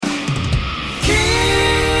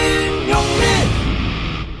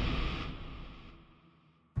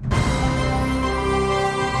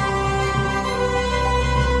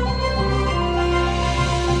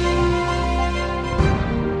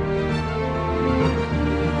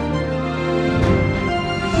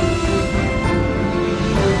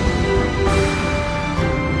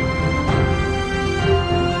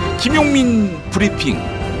김용민 브리핑.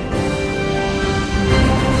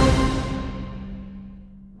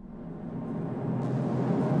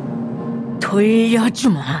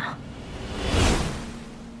 돌려주마.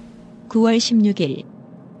 9월 16일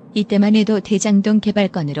이때만 해도 대장동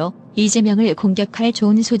개발건으로 이재명을 공격할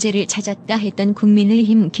좋은 소재를 찾았다 했던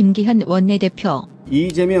국민의힘 김기현 원내대표.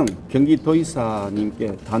 이재명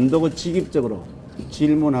경기도지사님께 단도직입적으로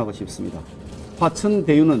질문하고 싶습니다. 화천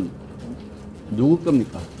대유는 누구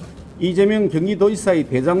겁니까? 이재명 경기도지사의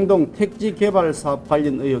대장동 택지 개발 사업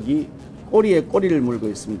관련 의혹이 꼬리에 꼬리를 물고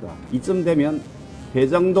있습니다. 이쯤 되면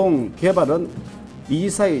대장동 개발은 이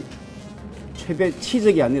지사의 최대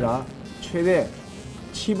치적이 아니라 최대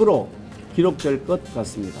칩으로 기록될 것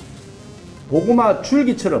같습니다. 고구마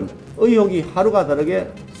줄기처럼 의혹이 하루가 다르게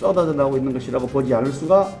쏟아져 나오고 있는 것이라고 보지 않을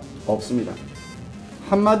수가 없습니다.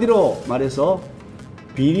 한마디로 말해서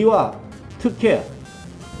비리와 특혜,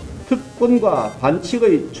 특권과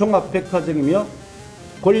반칙의 종합백화점이며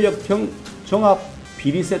권력형 종합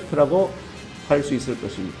비리 세트라고 할 수 있을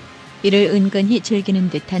것입니다. 이를 은근히 즐기는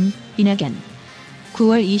듯한 이낙연.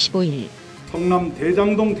 9월 25일 성남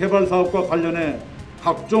대장동 개발 사업과 관련해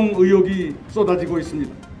각종 의혹이 쏟아지고 있습니다.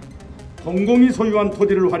 공공이 소유한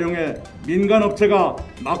토지를 활용해 민간 업체가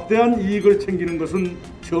막대한 이익을 챙기는 것은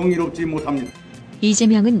정의롭지 못합니다.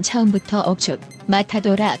 이재명은 처음부터 억측,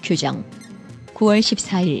 마타도라 규정. 9월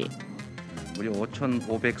 14일 무려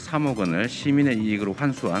 5,503억 원을 시민의 이익으로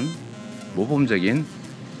환수한 모범적인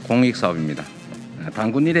공익사업입니다.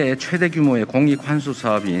 당군 이래 최대 규모의 공익 환수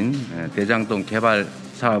사업인 대장동 개발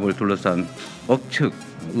사업을 둘러싼 억측,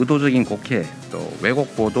 의도적인 곡해, 또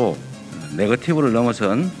왜곡 보도, 네거티브를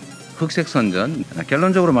넘어선 흑색 선전.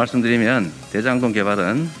 결론적으로 말씀드리면 대장동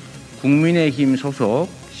개발은 국민의힘 소속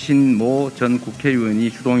신모 전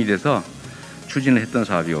국회의원이 주동이 돼서 추진을 했던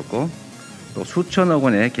사업이었고, 또 수천억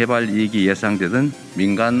원의 개발 이익이 예상되던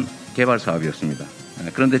민간 개발 사업이었습니다.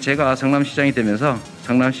 그런데 제가 성남시장이 되면서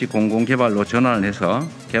성남시 공공개발로 전환을 해서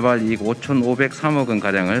개발 이익 5,503억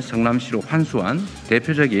원가량을 성남시로 환수한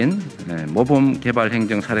대표적인 모범 개발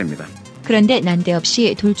행정 사례입니다. 그런데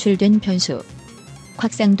난데없이 돌출된 변수.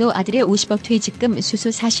 곽상도 아들의 50억 퇴직금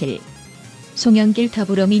수수 사실. 송영길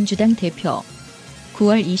더불어민주당 대표.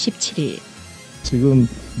 9월 27일 지금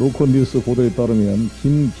노컷뉴스 보도에 따르면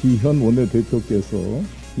김기현 원내대표께서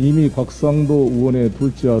이미 곽상도 의원의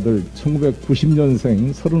둘째 아들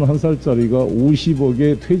 1990년생 31살짜리가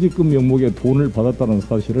 50억의 퇴직금 명목의 돈을 받았다는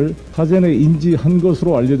사실을 사전에 인지한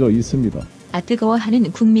것으로 알려져 있습니다.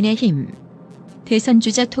 뜨거워하는 국민의힘.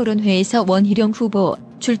 대선주자 토론회에서 원희룡 후보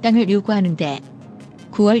출당을 요구하는데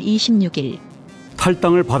 9월 26일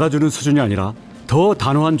탈당을 받아주는 수준이 아니라 더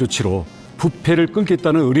단호한 조치로 부패를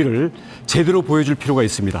끊겠다는 의리를 제대로 보여줄 필요가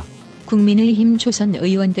있습니다. 국민의힘 초선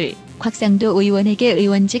의원들 곽상도 의원에게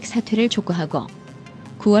의원직 사퇴를 촉구하고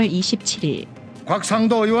 9월 27일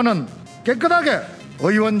곽상도 의원은 깨끗하게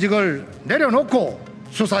의원직을 내려놓고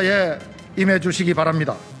수사에 임해주시기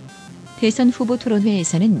바랍니다. 대선 후보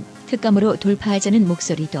토론회에서는 특검으로 돌파하자는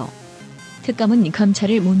목소리도. 특검은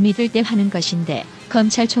검찰을 못 믿을 때 하는 것인데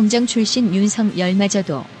검찰총장 출신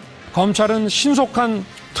윤석열마저도 검찰은 신속한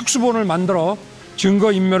특수본을 만들어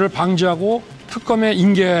증거인멸을 방지하고 특검에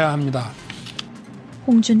인계해야 합니다.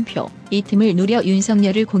 홍준표, 이 틈을 노려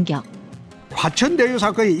윤석열을 공격. 화천대유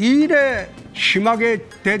사건이 이래 심하게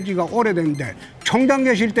된 지가 오래됐는데 총장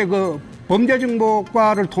계실 때 그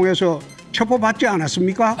범죄정보과를 통해서 첩보받지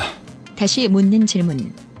않았습니까? 다시 묻는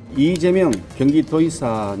질문. 이재명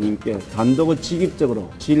경기도지사님께 단도직입적으로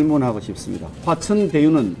질문하고 싶습니다.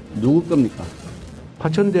 화천대유는 누구 겁니까?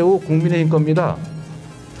 화천대유 국민의힘 겁니다.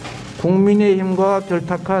 국민의힘과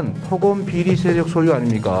결탁한 토검 비리 세력 소유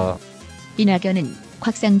아닙니까? 이낙연은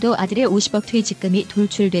곽상도 아들의 50억 퇴직금이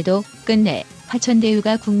돌출돼도 끝내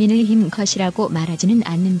화천대유가 국민의힘 것이라고 말하지는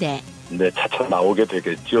않는데. 네, 차차 나오게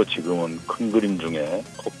되겠죠. 지금은 큰 그림 중에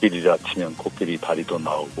코끼리라 치면 코끼리 다리도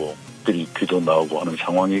나오고 코끼리 귀도 나오고 하는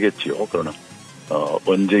상황이겠지요. 그러나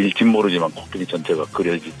언제일지 모르지만 코끼리 전체가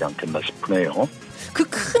그려지지 않겠나 싶으네요. 그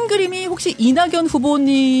큰 그림이 혹시 이낙연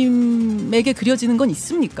후보님에게 그려지는 건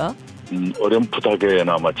있습니까?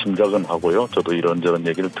 어렴풋하게나마 짐작은 하고요. 저도 이런저런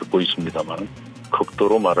얘기를 듣고 있습니다만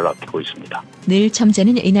극도로 말을 아끼고 있습니다. 늘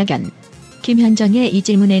첨자는 이낙연. 김현정의 이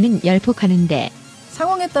질문에는 열폭하는데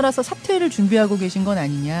상황에 따라서 사퇴를 준비하고 계신 건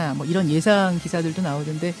아니냐 뭐 이런 예상 기사들도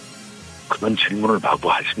나오던데 그런 질문을 마구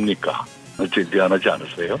하십니까? 미안하지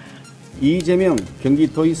않으세요? 이재명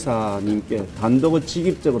경기도지사님께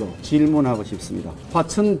단도직입적으로 질문하고 싶습니다.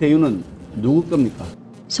 화천대유는 누구 겁니까?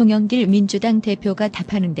 송영길 민주당 대표가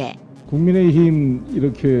답하는데 국민의힘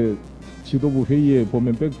이렇게 지도부 회의에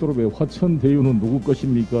보면 백드롭에 화천대유는 누구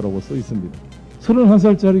것입니까? 라고 써 있습니다.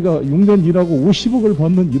 31살짜리가 6년 일하고 50억을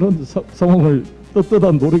받는 이런 상황을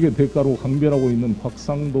떳떳한 노력의 대가로 강변하고 있는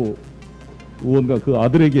곽상도 의원과 그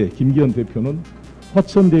아들에게 김기현 대표는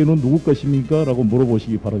화천대유는 누구 것입니까? 라고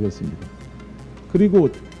물어보시기 바라겠습니다. 그리고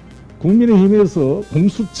국민의힘에서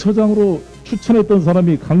공수처장으로 추천했던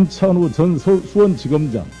사람이 강찬우 전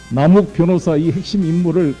수원지검장, 남욱 변호사 이 핵심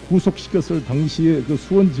인물을 구속시켰을 당시에 그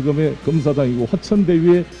수원지검의 검사장이고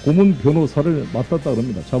화천대유의 고문 변호사를 맡았다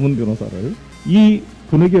그럽니다. 자문 변호사를. 이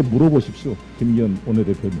분에게 물어보십시오. 김기현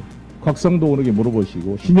원내대표님. 곽상도 의원에게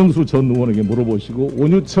물어보시고 신영수 전 의원에게 물어보시고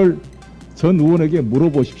원유철 전 의원에게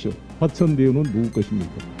물어보십시오. 화천대유는 누구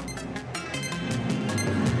것입니까?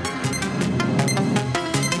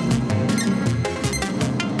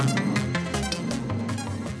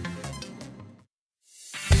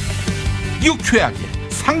 유쾌하게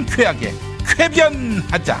상쾌하게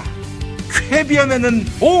쾌변하자. 쾌변에는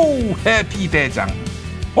오 해피대장,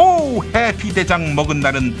 오 해피대장 먹은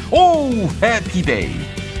날은 오 해피데이,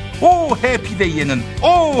 오 해피데이에는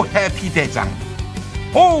오 해피대장.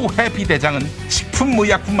 오 해피대장은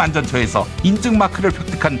식품의약품안전처에서 인증마크를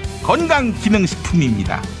획득한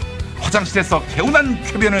건강기능식품입니다. 화장실에서 개운한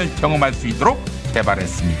쾌변을 경험할 수 있도록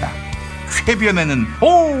개발했습니다. 쾌변에는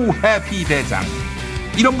오 해피대장.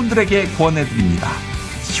 이런 분들에게 권해드립니다.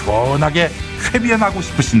 시원하게 쾌변하고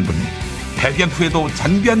싶으신 분, 배변 후에도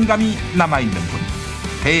잔변감이 남아있는 분,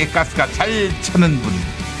 배에 가스가 잘 차는 분,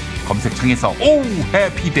 검색창에서 오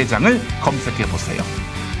해피대장을 검색해보세요.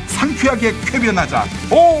 상쾌하게 쾌변하자.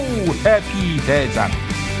 오 해피대장.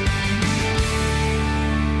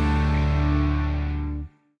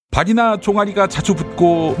 발이나 종아리가 자주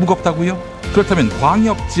붓고 무겁다고요? 그렇다면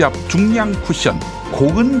광역지압 중량 쿠션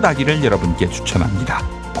고은다리를 여러분께 추천합니다.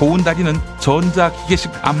 고은다리는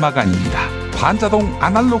전자기계식 안마가 아닙니다. 반자동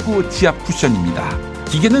아날로그 지압 쿠션입니다.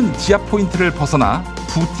 기계는 지압 포인트를 벗어나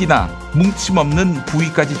붓기나 뭉침 없는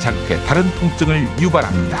부위까지 자극해 다른 통증을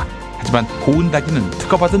유발합니다. 하지만 고은다리는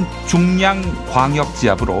특허받은 중량 광역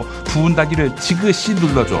지압으로 부은 다리를 지그시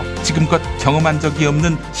눌러줘 지금껏 경험한 적이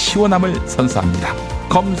없는 시원함을 선사합니다.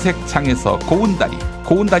 검색창에서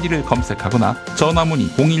고운다리를 검색하거나 전화문의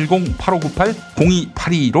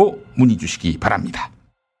 010-8598-0282로 문의 주시기 바랍니다.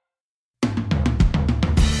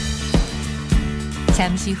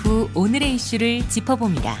 잠시 후 오늘의 이슈를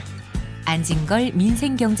짚어봅니다. 안진걸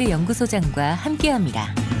민생경제연구소장과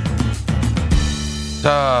함께합니다.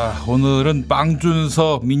 자, 오늘은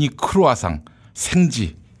빵준서 미니 크루아상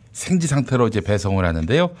생지 상태로 이제 배송을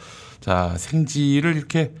하는데요. 자, 생지를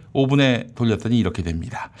이렇게 오븐에 돌렸더니 이렇게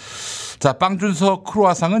됩니다. 자, 빵준서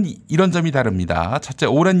크루아상은 이런 점이 다릅니다. 첫째,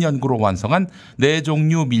 오랜 연구로 완성한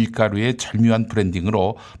 4종류 밀가루의 절묘한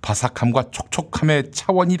브랜딩으로 바삭함과 촉촉함의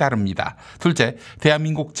차원이 다릅니다. 둘째,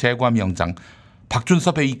 대한민국 제과 명장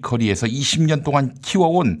박준서 베이커리에서 20년 동안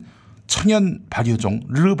키워온 천연 발효종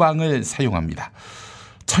르방을 사용합니다.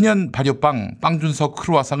 천연 발효빵 빵준서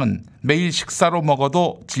크루아상은 매일 식사로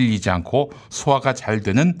먹어도 질리지 않고 소화가 잘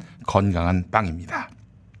되는 건강한 빵입니다.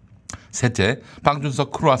 셋째,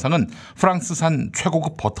 빵준서 크루아상은 프랑스산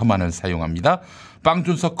최고급 버터만을 사용합니다.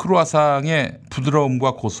 빵준서 크루아상의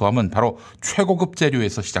부드러움과 고소함은 바로 최고급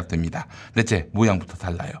재료에서 시작됩니다. 넷째, 모양부터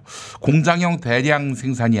달라요. 공장형 대량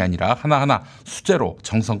생산이 아니라 하나하나 수제로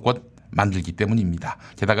정성껏 만들기 때문입니다.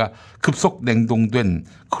 게다가 급속 냉동된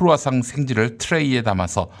크루아상 생지를 트레이에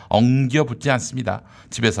담아서 엉겨 붙지 않습니다.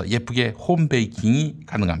 집에서 예쁘게 홈베이킹이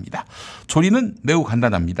가능합니다. 조리는 매우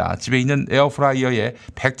간단합니다. 집에 있는 에어프라이어에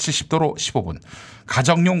 170도로 15분,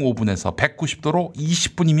 가정용 오븐에서 190도로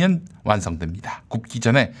 20분이면 완성됩니다. 굽기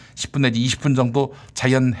전에 10분 내지 20분 정도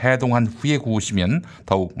자연 해동한 후에 구우시면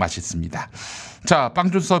더욱 맛있습니다. 자,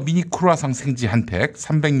 빵준서 미니 크루아상 생지 한 팩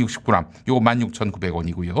 360g, 요거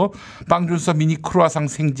 16,900원이고요. 빵준서 미니 크루아상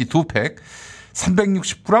생지 2팩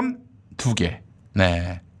 360g 2개,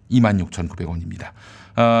 네, 26,900원입니다.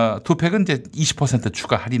 2팩은 이제 20%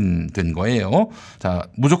 추가 할인된 거예요. 자,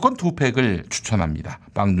 무조건 2팩을 추천합니다.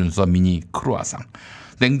 빵준서 미니 크루아상.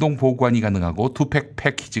 냉동 보관이 가능하고 2팩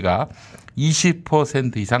패키지가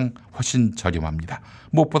 20% 이상 훨씬 저렴합니다.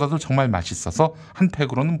 무엇보다도 정말 맛있어서 한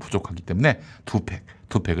팩으로는 부족하기 때문에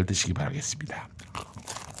 2팩을 드시기 바라겠습니다.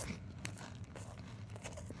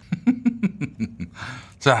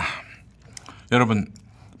 자, 여러분,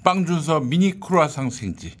 빵준서 미니 크루아상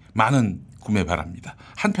생지 많은 구매 바랍니다.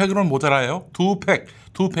 한 팩으로는 모자라요.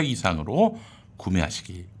 2팩 이상으로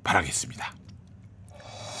구매하시기 바라겠습니다.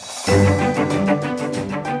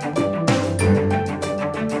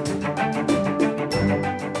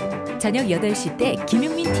 저녁 8시 때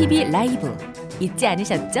김용민 TV 라이브 잊지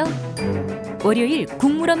않으셨죠? 월요일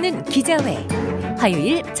국물 없는 기자회,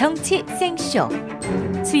 화요일 정치 생쇼,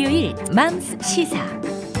 수요일 맘스 시사,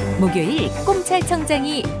 목요일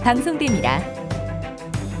꼼찰청장이 방송됩니다.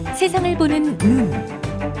 세상을 보는 눈.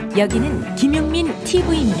 여기는 김용민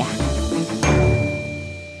TV입니다.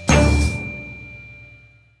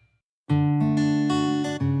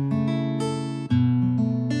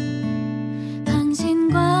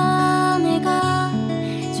 당신과 내가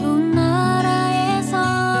좋은 나라에서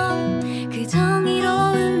그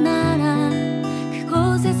정의로운 나라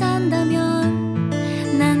그곳에 산다면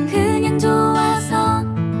난 그냥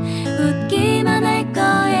좋아서 웃기만 할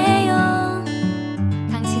거예요.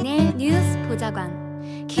 당신의 뉴스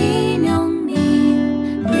보좌관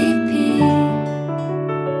김용민 브리핑.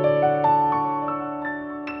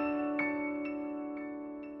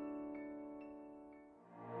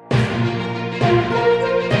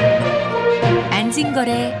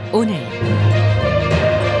 안진걸의 오늘.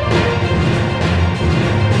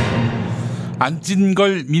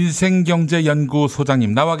 안진걸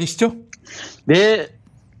민생경제연구소장님 나와 계시죠? 네,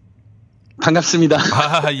 반갑습니다.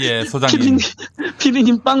 아, 예, 소장님.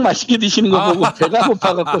 피디님 빵 맛있게 드시는 거 보고 배가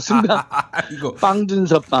고파갖고 순간 빵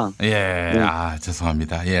준서 빵. 예, 네. 아,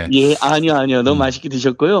 죄송합니다. 예. 예, 아니요. 너무 맛있게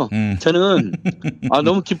드셨고요. 저는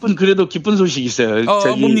너무 그래도 기쁜 소식이 있어요.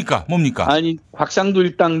 뭡니까? 아니, 곽상도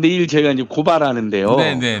일당 내일 제가 이제 고발하는데요.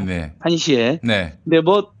 네네네. 1시에. 네. 근데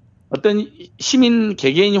뭐 어떤 시민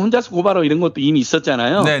개개인이 혼자서 고발하고 이런 것도 이미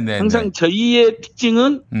있었잖아요. 네네. 항상 저희의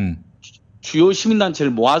특징은 주요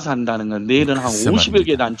시민단체를 모아서 한다는 건 내일은 한 50여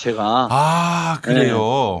개 단체가. 아,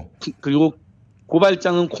 그래요? 네. 그리고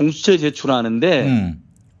고발장은 공수처에 제출하는데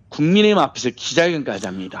국민의힘 앞에서 기자회견까지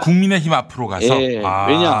합니다. 국민의힘 앞으로 가서? 예,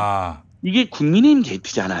 왜냐? 이게 국민의힘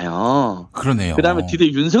게이트잖아요. 그러네요. 그다음에 드디어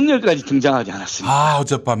윤석열까지 등장하지 않았습니다. 아,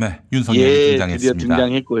 어젯밤에 윤석열이 등장했습니다. 드디어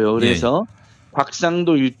등장했고요. 그래서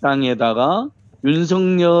곽상도 일당에다가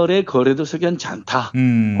윤석열의 거래도 석연치 않다.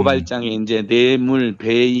 고발장에 이제 뇌물,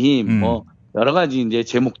 배임, 뭐 여러 가지 이제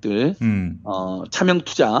제목들, 차명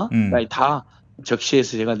투자까지 다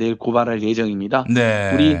적시해서 제가 내일 고발할 예정입니다.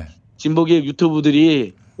 네. 우리 진보계획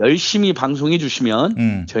유튜브들이 열심히 방송해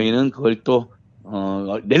주시면 저희는 그걸 또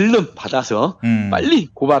낼름 받아서 빨리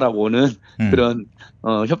고발하고 오는 그런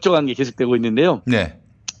협조관계 계속되고 있는데요. 네.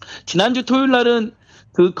 지난주 토요일 날은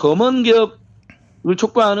그 검언 개혁을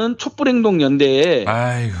촉구하는 촛불행동연대에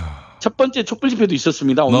첫 번째 촛불 집회도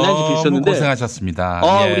있었습니다. 온라인 집회 있었는데 고생하셨습니다.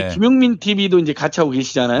 예. 우리 김용민 TV도 이제 같이 하고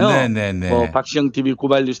계시잖아요. 네네네. 박시영 TV,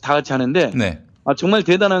 고발뉴스 다 같이 하는데 네. 정말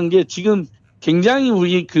대단한 게 지금 굉장히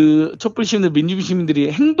우리 그 촛불 시민들, 민주주의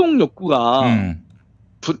시민들이 행동 욕구가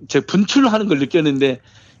분출하는 걸 느꼈는데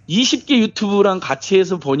 20개 유튜브랑 같이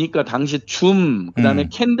해서 보니까 당시 줌, 그다음에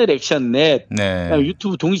캔들 액션 넷, 그다음에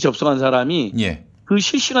유튜브 동시 접속한 사람이 그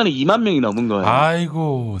실시간에 2만 명이 넘은 거예요.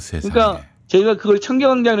 아이고 세상에. 그러니까 저희가 그걸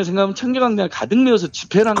청계광장으로 생각하면 청계광장을 가득 메워서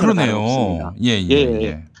집회를 한 거는 그러네요. 예.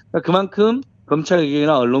 그러니까 그만큼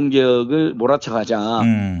검찰개혁이나 언론개혁을 몰아쳐가자.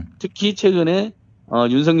 특히 최근에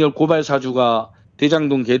윤석열 고발 사주가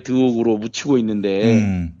대장동 게이트 의혹으로 묻히고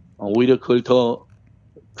있는데 오히려 그걸 더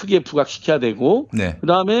크게 부각시켜야 되고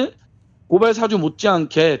그다음에 고발 사주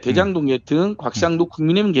못지않게 대장동 게이트는 곽상도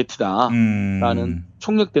국민의힘 게이트다라는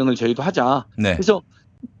총력 대응을 저희도 하자. 그래서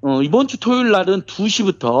이번 주 토요일 날은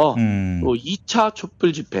 2시부터 또 2차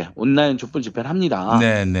촛불 집회, 온라인 촛불 집회를 합니다.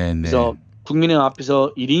 그래서 국민의힘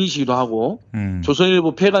앞에서 1인 시위도 하고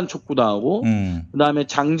조선일보 폐간 촉구도 하고 그다음에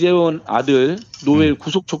장제원 아들 노엘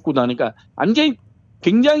구속 촉구도 하니까 완전히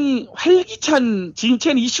굉장히 활기찬 지금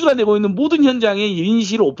이슈가 되고 있는 모든 현장에 1인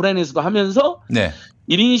시위를 오프라인에서도 하면서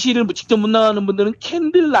 1인 시위를 직접 못 나가는 분들은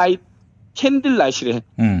캔들라이트래.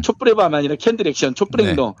 촛불의 밤 아니라 캔들 액션, 촛불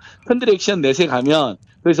행동, 캔들 액션 넷에 가면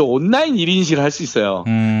그래서 온라인 1인 시위를 할 수 있어요.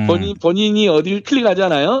 본인이 어디를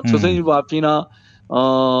클릭하잖아요. 조선일보 앞이나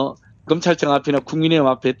검찰청 앞이나 국민의힘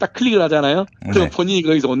앞에 딱 클릭을 하잖아요. 그럼 본인이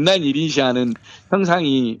거기서 온라인 1인 시하는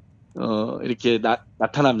형상이 이렇게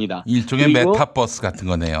나타납니다. 일종의 메타버스 같은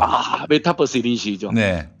거네요. 메타버스 1인 시위죠.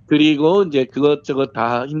 네. 그리고 이제 그것저것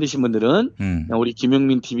다 힘드신 분들은 우리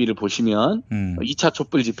김용민 TV를 보시면 2차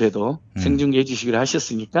촛불 집회도 생중계해 주시기로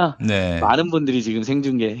하셨으니까 많은 분들이 지금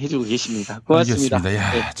생중계 해주고 계십니다. 고맙습니다.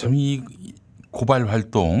 알겠습니다. 야, 참 이 고발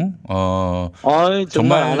활동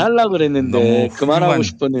정말 안 하려고 그랬는데 그만하고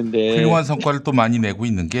싶었는데 훌륭한 성과를 또 많이 내고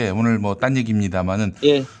있는 게 오늘 뭐 딴 얘기입니다만은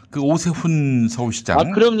그 오세훈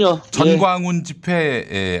서울시장 그럼요. 전광훈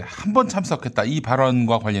집회에 한 번 참석했다 이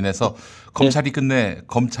발언과 관련해서 검찰이 끝내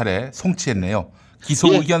검찰에 송치했네요.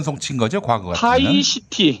 기소 의견 송치인 거죠 과거 같은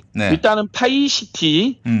파이시티 일단은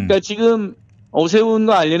파이시티 그러니까 지금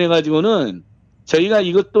오세훈과 관련해 가지고는 저희가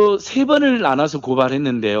이것도 3번을 나눠서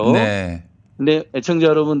고발했는데요. 근데 애청자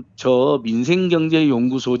여러분 저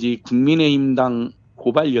민생경제연구소지 국민의힘당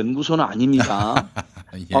고발연구소는 아닙니다.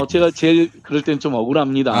 예. 제가 제일 그럴 땐 좀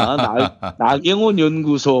억울합니다. 나경원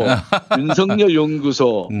연구소, 윤석열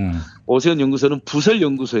연구소, 오세훈 연구소는 부설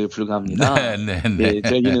연구소에 불과합니다. 네,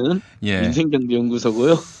 저희는 민생경제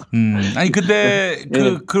연구소고요. 아니 근데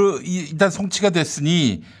일단 송치가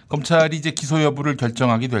됐으니 검찰이 이제 기소 여부를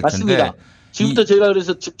결정하게 될 텐데. 맞습니다. 지금부터 제가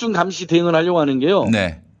그래서 집중 감시 대응을 하려고 하는 게요.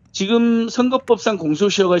 네. 지금 선거법상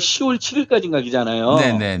공소시효가 10월 7일까지인가 기잖아요.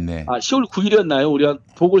 네네네. 10월 9일이었나요? 우리가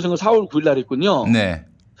보궐선거 4월 9일 날 했군요. 네.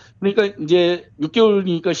 그러니까 이제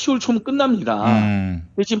 6개월이니까 10월 초면 끝납니다.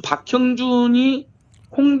 근데 지금 박형준이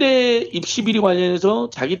홍대 입시 비리 관련해서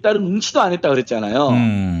자기 딸은 응시도 안 했다 그랬잖아요.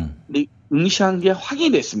 근데 응시한 게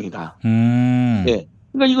확인이 됐습니다. 네.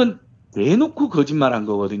 그러니까 이건 대놓고 거짓말한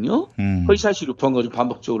거거든요. 허위사실 유포한 거죠,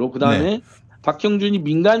 반복적으로. 그다음에 네. 박형준이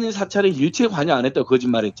민간인 사찰에 일체 관여 안 했다고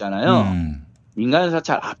거짓말했잖아요. 민간인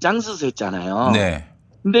사찰 앞장서서 했잖아요. 네.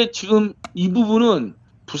 근데 지금 이 부분은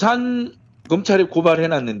부산 검찰에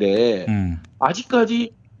고발해놨는데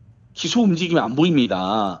아직까지 기소 움직임이 안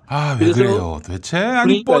보입니다. 왜 그래요? 도대체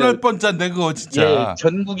아니 뻔할 뻔짠데 그거 진짜. 예,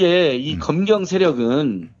 전국의 이 검경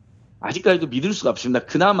세력은 아직까지도 믿을 수가 없습니다.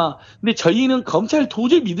 그나마 근데 저희는 검찰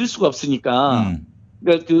도저히 믿을 수가 없으니까.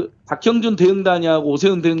 그러니까 그 박형준 대응단위하고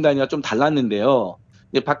오세훈 대응단위가 좀 달랐는데요.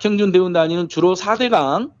 박형준 대응단위는 주로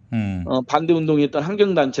 4대강 반대 운동했던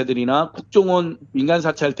환경단체들이나 국정원 민간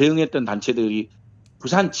사찰 대응했던 단체들이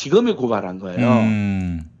부산지검에 고발한 거예요.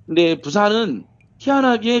 근데 부산은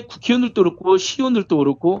희한하게 국회의원들도 그렇고 시의원들도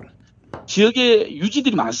그렇고 지역에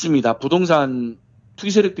유지들이 많습니다. 부동산 투기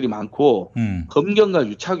세력들이 많고 검경과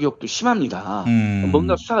유착 의혹도 심합니다.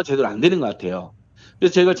 뭔가 수사가 제대로 안 되는 것 같아요.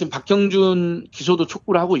 그래서 제가 지금 박형준 기소도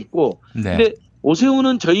촉구를 하고 있고, 네. 근데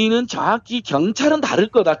오세훈은 저희는 정확히 경찰은 다를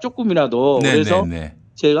거다 조금이라도. 네, 그래서 네.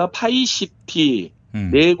 제가 파이시티,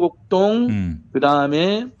 내곡동, 그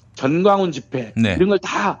다음에 전광훈 집회 네. 이런 걸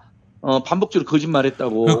다 반복적으로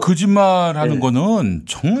거짓말했다고. 거짓말하는 거는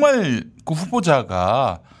정말 그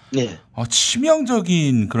후보자가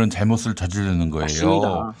치명적인 그런 잘못을 저지르는 거예요.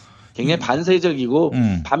 맞습니다. 굉장히 반세적이고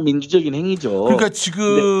반민주적인 행위죠. 그러니까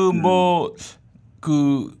지금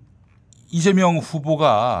그 이재명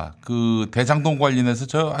후보가 그 대장동 관련해서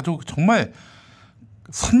아주 정말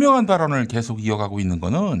선명한 발언을 계속 이어가고 있는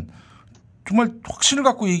거는 정말 확신을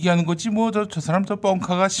갖고 얘기하는 거지 뭐 저 사람 저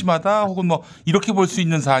뻥카가 심하다 혹은 뭐 이렇게 볼 수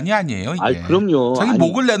있는 사안이 아니에요. 이게. 그럼요. 자기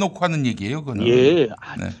목을 내놓고 하는 얘기예요. 그거는. 네.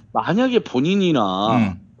 만약에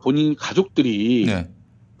본인이나 본인 가족들이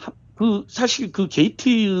그 사실 그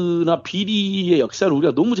게이트나 비리의 역사를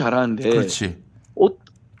우리가 너무 잘 아는데 그렇지.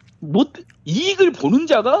 이익을 보는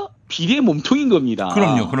자가 비리의 몸통인 겁니다.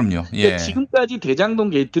 그럼요. 그러니까 지금까지 대장동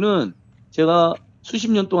게이트는 제가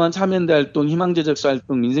수십 년 동안 참여연대 활동, 희망제작소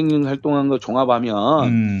활동, 민생용 활동한 거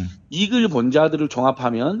종합하면 이익을 본 자들을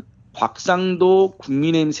종합하면 곽상도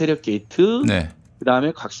국민의힘 세력 게이트,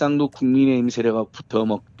 그다음에 곽상도 국민의힘 세력하고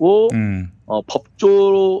붙어먹고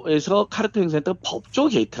법조에서 카르텔 행사했던 법조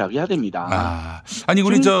게이트라고 해야 됩니다. 아니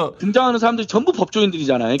우리 등장하는 사람들이 전부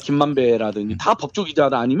법조인들이잖아요. 김만배라든지 다 법조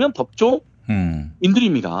기자다 아니면 법조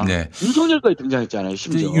인들입니다. 윤석열까지 등장했잖아요.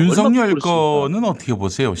 심지어. 윤석열 거는 어떻게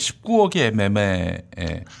보세요? 19억의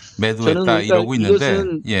매도했다 이러고 있는데.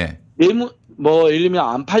 예를 들면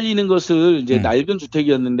안 팔리는 것을 이제 낡은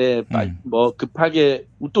주택이었는데 뭐 급하게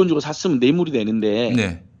웃돈 주고 샀으면 뇌물이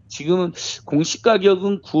되는데 지금은 공시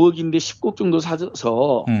가격은 9억인데 10억 정도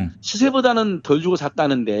사서 시세보다는 덜 주고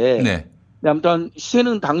샀다는데 아무튼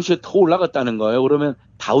시세는 당시에 더 올라갔다는 거예요. 그러면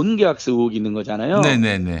다운계약서 의혹이 있는 거잖아요.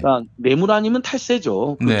 그러니까 뇌물 아니면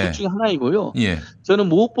탈세죠. 그 둘 중에 하나이고요. 저는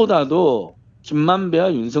무엇보다도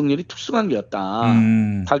김만배와 윤석열이 특수관계였다.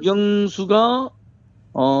 박영수가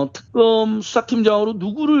특검 수사팀장으로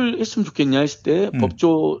누구를 했으면 좋겠냐 했을 때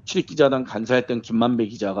법조 출입기자단 간사했던 김만배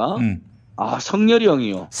기자가 성렬이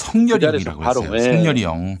형이요. 성렬이 형이라고 했어요. 성렬이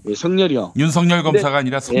형. 성렬이 형. 윤석열 검사가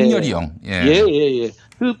아니라 성렬이 형.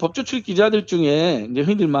 그 법조 출입 기자들 중에 이제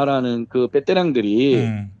흔히들 말하는 그 베테랑들이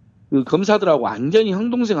그 검사들하고 완전히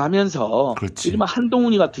형동생하면서 이른바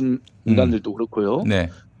한동훈이 같은 인간들도 그렇고요.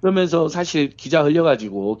 그러면서 사실 기사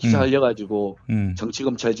흘려가지고 정치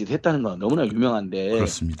검찰짓 했다는 건 너무나 유명한데.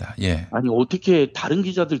 그렇습니다. 아니 어떻게 다른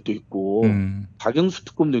기자들도 있고 박영수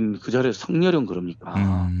특검도 있는 그 자리에서 성렬형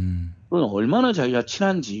그럽니까? 그건 얼마나 자기가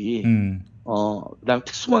친한지. 그다음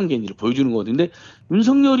특수관계인지를 보여주는 거거든요. 근데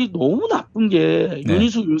윤석열이 너무 나쁜 게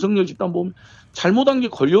윤희숙 윤석열 집단 보면 잘못한 게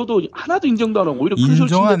걸려도 하나도 인정도 안 하고 오히려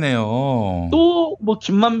인정하네요. 또 뭐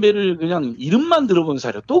김만배를 그냥 이름만 들어본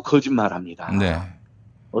사례 또 거짓말합니다.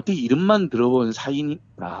 어떻게 이름만 들어본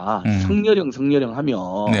사이니까 성렬형 하면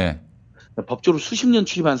법조로 수십 년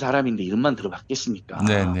출입한 사람인데 이름만 들어봤겠습니까?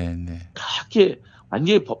 그렇게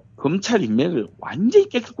완전히 검찰 인맥을 완전히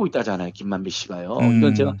깨끗고 있다잖아요. 김만배 씨가요.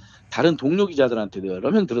 이건 제가 다른 동료 기자들한테도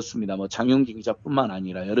여러 명 들었습니다. 뭐 장영기 기자뿐만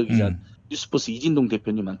아니라 여러 기자, 뉴스포스 이진동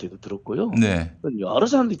대표님한테도 들었고요. 네. 여러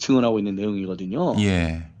사람들이 증언하고 있는 내용이거든요.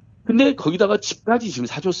 예. 근데 거기다가 집까지 지금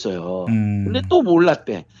사줬어요. 근데 또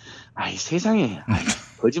몰랐대. 아이 세상에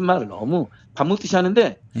거짓말을 너무 밥 먹듯이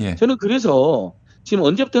하는데 예. 저는 그래서 지금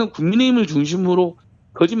언제부턴가 국민의힘을 중심으로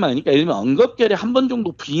거짓말이니까 예를 들면 언급결에 한 번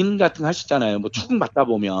정도 부인 같은 거 하시잖아요. 뭐 추궁 받다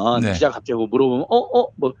보면 네. 기자 갑자기 물어보면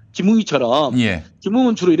뭐 김웅희처럼 예.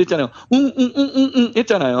 김웅은 주로 이랬잖아요. 응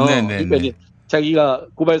했잖아요. 네네네. 그러니까 이제 자기가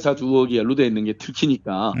고발사주 의혹이 연루되어 있는 게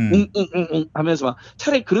들키니까 응 하면서 막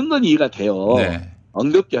차라리 그런 건 이해가 돼요. 네.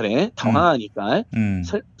 언급결에 당황하니까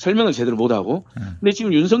설명을 제대로 못하고. 근데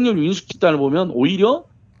지금 윤석열 윤숙 집단을 보면 오히려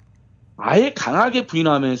아예 강하게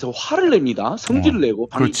부인하면서 화를 냅니다. 성질을 내고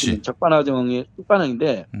방금 적반하장의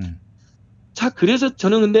끝반항인데 자 그래서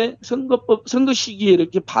저는 근데 선거 시기에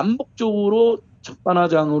이렇게 반복적으로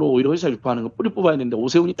적반하장으로 오히려 회사 유포하는 거 뿌리 뽑아야 되는데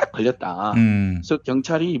오세훈이 딱 걸렸다. 그래서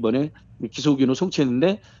경찰이 이번에 기소 의견을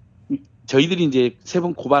송치했는데 저희들이 이제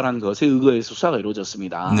 3번 고발한 것에 의거해서 수사가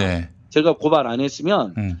이루어졌습니다. 네. 제가 고발 안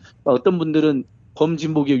했으면 어떤 분들은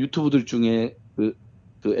범진보계 유튜브들 중에 그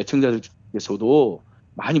애청자들께서도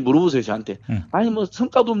많이 물어보세요 저한테. 아니 뭐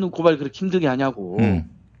성과도 없는 고발 그렇게 힘들게 하냐고.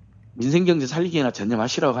 민생경제 살리기에나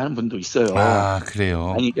전념하시라고 하는 분도 있어요. 아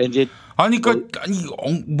그래요. 아니 그러니까 이제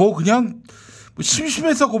뭐 그냥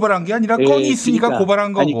심심해서 고발한 게 아니라 건이 있으니까 그러니까,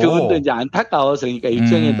 고발한 거고. 아니 그분도 이제 안타까워서 그러니까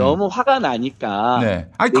일종의 너무 화가 나니까. 네.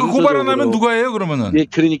 아니 그 고발 안 하면 누가 해요 그러면은? 네,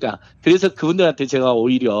 그러니까 그래서 그분들한테 제가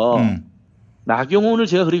오히려 나경원을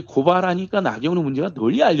제가 그렇게 고발하니까 나경원의 문제가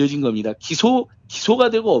널리 알려진 겁니다. 기소가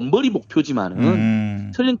되고 엄벌이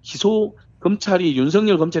목표지만은 설령 검찰이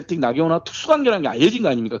윤석열 검찰이 특히 나경원과 특수관계라는 게 알려진 거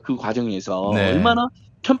아닙니까? 그 과정에서 네. 얼마나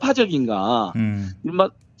편파적인가. 이른바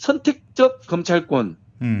선택적 검찰권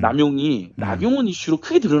남용이 나경원 이슈로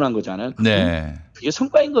크게 드러난 거잖아요. 네. 그게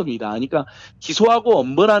성과인 겁니다. 그러니까 기소하고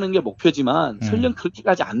엄벌하는 게 목표지만 설령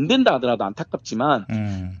그렇게까지 안 된다 하더라도 안타깝지만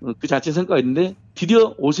그 자체 성과가 있는데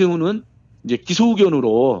드디어 오세훈은 이제 기소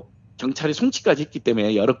의견으로 경찰이 송치까지 했기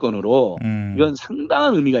때문에 여러 건으로 이건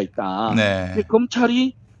상당한 의미가 있다. 네. 근데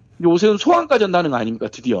검찰이 오세훈 소환까지 한다는 거 아닙니까?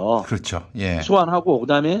 드디어. 그렇죠. 예. 소환하고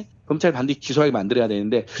그다음에 검찰이 반드시 기소하게 만들어야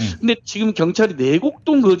되는데 근데 지금 경찰이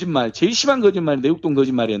내곡동 거짓말 제일 심한 거짓말이 내곡동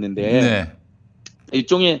거짓말이었는데 네.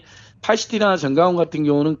 일종의 팔시티나 정가원 같은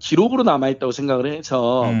경우는 기록으로 남아있다고 생각을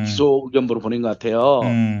해서 기소 의견부로 보낸 것 같아요.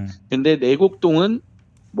 근데 내곡동은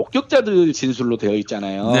목격자들 진술로 되어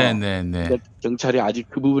있잖아요. 네네네. 경찰이 아직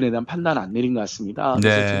그 부분에 대한 판단 안 내린 것 같습니다.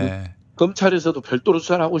 그래서 네. 지금 검찰에서도 별도로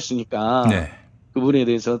수사를 하고 있으니까 네. 그 부분에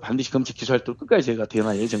대해서 반드시 검찰 기소 활동 끝까지 저희가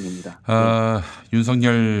대응할 예정입니다.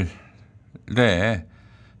 윤석열의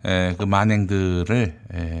그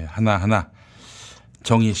만행들을 하나하나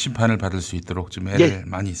정의의 심판을 받을 수 있도록 좀 애를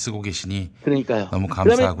많이 쓰고 계시니 그러니까요. 너무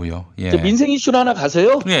감사하고요. 예. 민생 이슈로 하나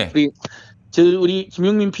가세요. 예. 우리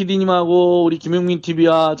김용민 PD님하고 우리 김용민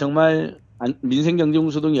TV와 정말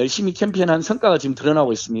민생경제공소등 열심히 캠페인한 성과가 지금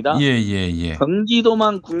드러나고 있습니다. 예.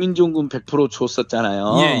 경기도만 국민지원금 100%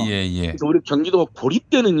 줬었잖아요. 예. 그래서 우리 경기도가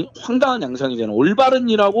고립되는 황당한 양상이잖아요. 올바른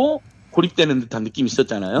일하고 고립되는 듯한 느낌이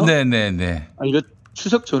있었잖아요. 네네네. 이거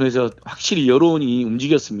추석 전에서 확실히 여론이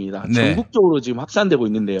움직였습니다. 네. 전국적으로 지금 확산되고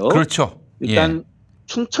있는데요. 그렇죠. 일단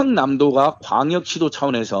충청남도가 광역시도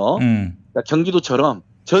차원에서 그러니까 경기도처럼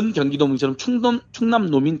전 경기도민처럼 충남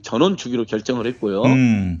노민 전원 주기로 결정을 했고요.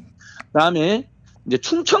 그다음에 이제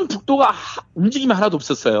충청북도가 움직임이 하나도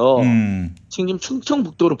없었어요. 지금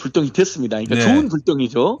충청북도로 불똥이 됐습니다. 그러니까 네. 좋은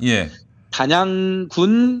불똥이죠. 예.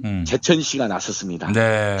 단양군 제천시가 나섰습니다.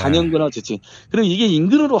 네. 단양군하고 제천. 그럼 이게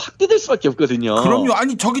인근으로 확대될 수밖에 없거든요. 그럼요.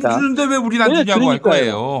 아니 저기 주는데 왜 우리는 안 주냐고 할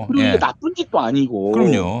거예요. 그리고 이게 나쁜 짓도 아니고.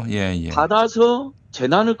 그럼요. 예. 받아서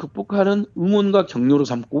재난을 극복하는 응원과 격려로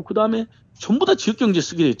삼고 그다음에 전부 다 지역경제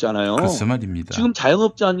쓰게 됐잖아요. 그렇습 말입니다. 지금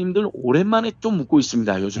자영업자님들 오랜만에 좀 묻고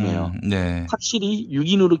있습니다. 요즘에요. 네. 확실히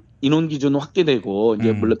 6인으로 인원 기준 확대되고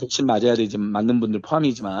이제 물론 백신 맞아야 되지만 맞는 분들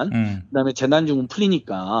포함이지만 그다음에 재난지원금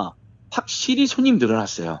풀리니까 확실히 손님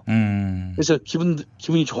늘어났어요. 그래서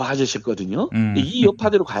기분이 좋아지셨거든요. 이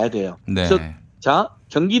여파대로 가야 돼요. 네. 그래서 자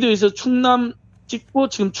경기도에서 충남 찍고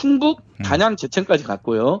지금 충북, 단양, 제천까지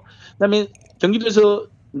갔고요. 그다음에 경기도에서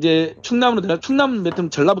이제 충남 몇면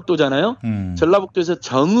전라북도잖아요. 전라북도에서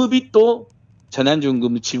정읍이 또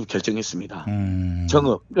재난지원금 지급 결정했습니다.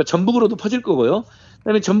 정읍. 그러니까 전북으로도 퍼질 거고요.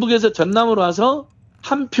 그다음에 전북에서 전남으로 와서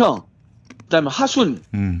한평, 그다음에 하순,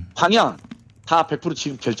 광양 다 100%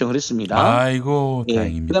 지급 결정을 했습니다. 아이고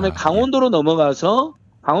다행입니다. 그다음에 강원도로 넘어가서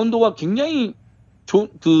강원도가 굉장히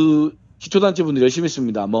그 기초단체분들 열심히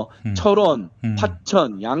했습니다. 뭐 철원,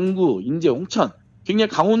 파천, 양구, 인제, 홍천 굉장히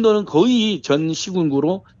강원도는 거의 전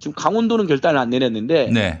시군구로 지금 강원도는 결단을 안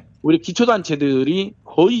내렸는데 네. 우리 기초단체들이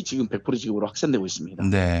거의 지금 100% 지급으로 확산되고 있습니다.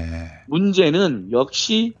 네. 문제는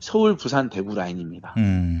역시 서울, 부산, 대구 라인입니다.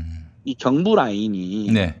 이 경부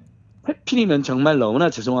라인이 네. 하필이면 정말 너무나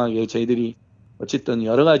죄송하게 저희들이 어쨌든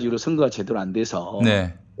여러 가지 이유로 선거가 제대로 안 돼서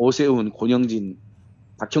네. 오세훈, 권영진,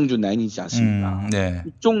 박형준 라인이지 않습니까? 네.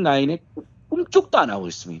 이쪽 라인에 꿈쩍도 안 하고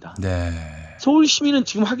있습니다. 네. 서울 시민은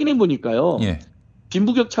지금 확인해 보니까요. 예.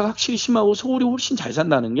 빈부격차가 확실히 심하고 서울이 훨씬 잘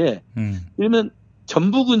산다는 게 그러면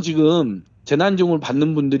전북은 지금 재난지원을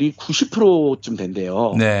받는 분들이 90%쯤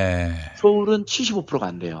된대요. 네. 서울은 75%가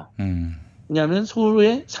안 돼요. 왜냐하면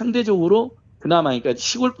서울에 상대적으로 그나마 그러니까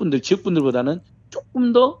시골 분들, 지역 분들보다는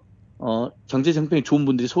조금 더 경제 형편이 좋은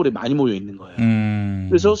분들이 서울에 많이 모여 있는 거예요.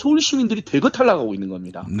 그래서 서울 시민들이 대거 탈락하고 있는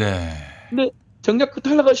겁니다. 네. 근데 정작 그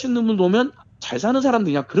탈락하시는 분 보면 잘 사는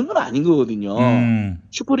사람들이 그냥 그런 건 아닌 거거든요.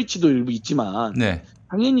 슈퍼리치도 일부 있지만 네.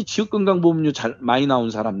 당연히 지역건강보험료 많이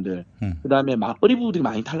나온 사람들, 그다음에 맞벌이 부부들이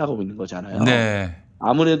많이 탈락하고 있는 거잖아요. 네.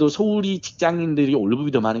 아무래도 서울이 직장인들이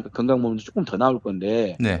월급이 더 많으니까 건강보험도 조금 더 나올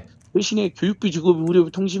건데 네. 대신에 교육비, 주거비,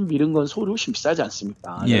 의료비, 통신비 이런 건 서울이 훨씬 비싸지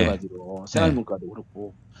않습니까? 예. 여러 가지로 생활물가도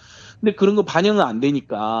그렇고. 근데 그런 거 반영은 안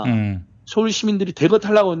되니까 서울 시민들이 대거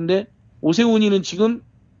탈락하는데 오세훈이는 지금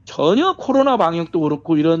전혀 코로나 방역도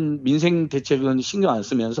그렇고 이런 민생 대책은 신경 안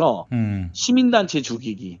쓰면서 시민단체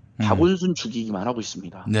죽이기, 박원순 죽이기만 하고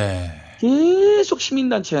있습니다. 네. 계속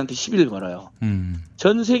시민단체한테 시비를 걸어요.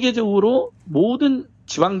 전 세계적으로 모든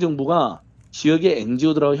지방정부가 지역의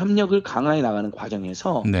NGO들하고 협력을 강화해 나가는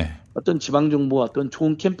과정에서 네. 어떤 지방정부가 어떤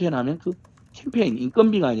좋은 캠페인 하면 그 캠페인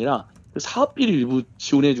인건비가 아니라 그 사업비를 일부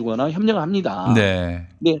지원해 주거나 협력을 합니다. 네.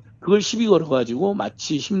 근데 그걸 시비 걸어가지고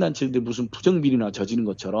마치 시민단체들 무슨 부정비리나 저지른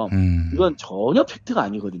것처럼 이건 전혀 팩트가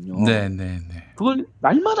아니거든요. 네, 네, 네. 그걸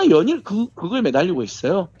날마다 연일 그걸 매달리고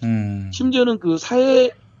있어요. 심지어는 그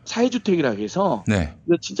사회주택이라 해서 네.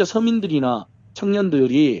 진짜 서민들이나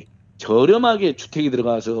청년들이 저렴하게 주택에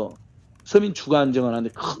들어가서 서민 주거 안정을 하는데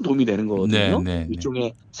큰 도움이 되는 거거든요. 네, 네,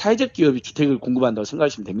 일종의 사회적 기업이 주택을 공급한다고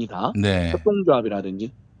생각하시면 됩니다. 네.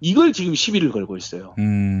 협동조합이라든지 이걸 지금 시비를 걸고 있어요.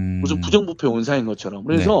 무슨 부정부패 원사인 것처럼.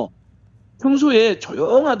 그래서 평소에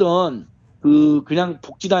조용하던 그냥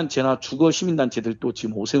복지단체나 주거 시민단체들도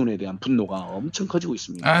지금 오세훈에 대한 분노가 엄청 커지고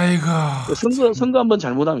있습니다. 아이고. 선거 한번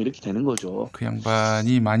잘못하면 이렇게 되는 거죠. 그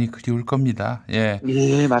양반이 많이 그리울 겁니다. 예.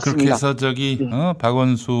 예, 맞습니다. 그렇게 해서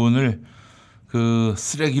박원순을 그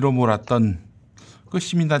쓰레기로 몰았던 그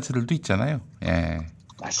시민단체들도 있잖아요. 예.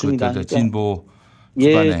 맞습니다. 그것도 진보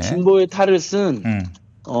예, 진보의 탈을 쓴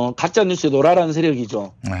가짜 뉴스에 놀아라는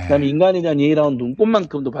세력이죠. 그다음에 인간에 대한 예의라는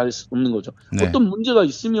눈꼽만큼도 받을 수 없는 거죠. 네. 어떤 문제가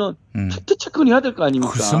있으면 팩트 체크는 해야 될 거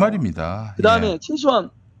아닙니까? 글쎄 말입니다. 그다음에 최소한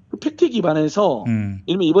그 팩트 기반에서 예를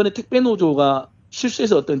들면 이번에 택배 노조가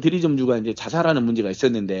실수해서 어떤 대리점주가 이제 자살하는 문제가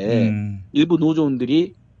있었는데 일부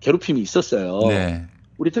노조원들이 괴롭힘이 있었어요. 네.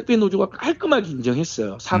 우리 택배 노조가 깔끔하게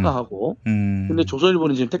인정했어요. 사과하고. 근데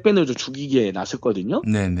조선일보는 지금 택배 노조 죽이기에 나섰거든요.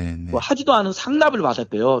 네네네. 뭐 하지도 않은 상납을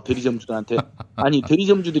받았대요. 대리점주들한테. 아니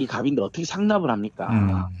대리점주들이 갑인데 어떻게 상납을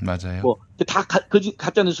합니까? 맞아요. 뭐 다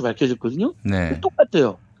가짜 뉴스 밝혀졌거든요. 네.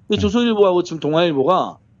 똑같아요. 근데 조선일보하고 지금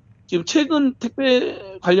동아일보가 지금 최근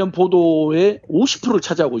택배 관련 보도에 50%를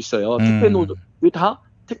차지하고 있어요. 택배 노조 왜 다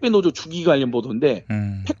택배 노조 죽이기 관련 보도인데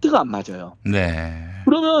팩트가 안 맞아요. 네.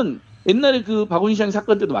 그러면 옛날에 그 박원순 시장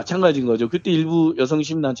사건 때도 마찬가지인 거죠. 그때 일부 여성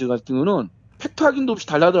시민단체 같은 경우는 팩트 확인도 없이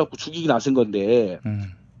달라들어갖고 죽이기 나선 건데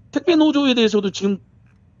택배 노조에 대해서도 지금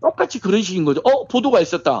똑같이 그런 식인 거죠. 보도가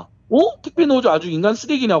있었다. 택배 노조 아주 인간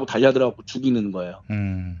쓰레기냐고 달려들어갖고 죽이는 거예요.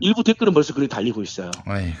 일부 댓글은 벌써 그렇게 달리고 있어요.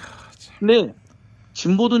 아이고. 근데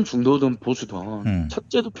진보든 중도든 보수든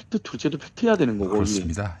첫째도 팩트, 둘째도 팩트해야 되는 거고.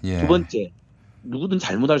 그렇습니다. 예. 두 번째 누구든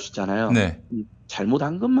잘못할 수 있잖아요. 네.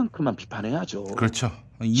 잘못한 것만큼만 비판해야죠. 그렇죠.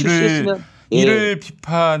 실수했으면 일을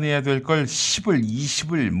비판해야 될 걸 10을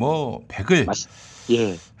 20을 뭐 100을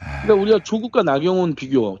예. 그러니까 우리가 조국과 나경원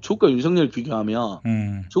비교, 조국과 윤석열 비교하면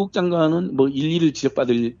조국 장관은 뭐 1, 2를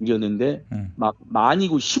지적받으려는데 막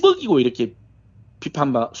만이고 10억이고 이렇게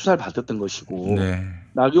수사를 받았던 것이고 네.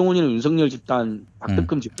 나경원이나 윤석열 집단,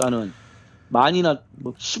 박덕흠 집단은 만이나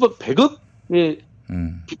뭐 10억, 100억의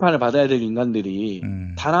비판을 받아야 될 인간들이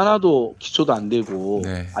단 하나도 기소도 안 되고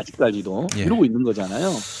아직까지도 이러고 있는 거잖아요.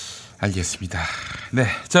 알겠습니다. 네,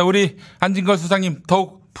 자 우리 안진걸 수장님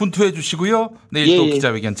더욱 분투해 주시고요. 내일 또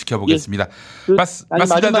기자회견 지켜보겠습니다.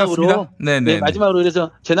 마지막으로 마지막으로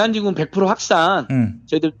그래서 재난지원 100% 확산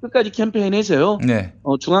저희들 끝까지 캠페인해서요. 네.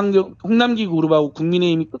 중앙정 홍남기 그룹하고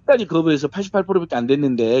국민의힘이 끝까지 거부해서 88%밖에 안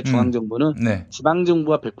됐는데 중앙정부는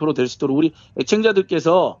지방정부가 100% 될 수 있도록 우리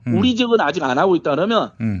애청자들께서 우리 지역은 아직 안 하고 있다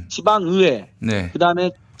그러면 지방의회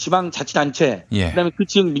그다음에 지방자치단체, 예. 그다음에 그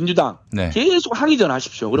지역 민주당 네. 계속 항의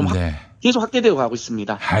전화하십시오. 그럼 네. 계속 확대되어 가고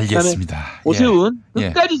있습니다. 알겠습니다. 그다음에 오세훈 예.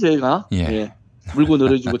 끝까지 저희가 예. 물고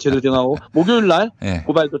늘어주고 제대로 대응하고 목요일 날 예.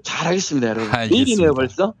 고발도 잘하겠습니다, 여러분. 알겠습니다. 내일이네요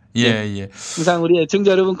벌써. 예. 항상 우리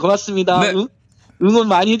애청자 여러분 고맙습니다. 네. 응원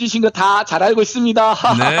많이 해주신 거 다 잘 알고 있습니다.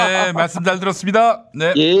 네, 말씀 잘 들었습니다.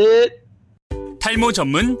 네. 예. 탈모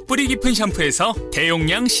전문 뿌리 깊은 샴푸에서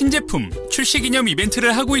대용량 신제품 출시 기념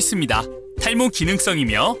이벤트를 하고 있습니다. 탈모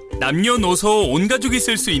기능성이며 남녀노소 온 가족이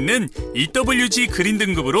쓸 수 있는 EWG 그린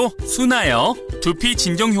등급으로 순하여 두피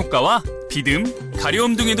진정 효과와 비듬,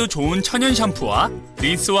 가려움 등에도 좋은 천연 샴푸와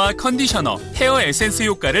린스와 컨디셔너, 헤어 에센스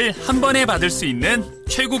효과를 한 번에 받을 수 있는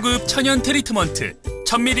최고급 천연 트리트먼트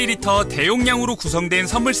 1000ml 대용량으로 구성된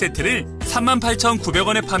선물 세트를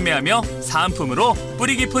 38,900원에 판매하며 사은품으로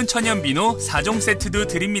뿌리 깊은 천연 비누 4종 세트도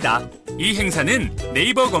드립니다. 이 행사는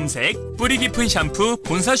네이버 검색 뿌리 깊은 샴푸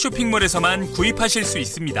본사 쇼핑몰에서만 구입하실 수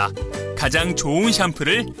있습니다. 가장 좋은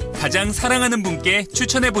샴푸를 가장 사랑하는 분께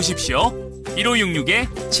추천해 보십시오.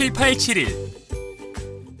 1566-7871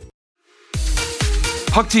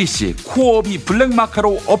 박지희 씨, 코업이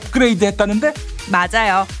블랙마카로 업그레이드 했다는데?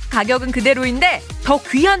 맞아요. 가격은 그대로인데 더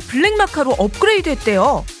귀한 블랙마카로 업그레이드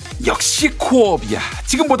했대요. 역시 코업이야.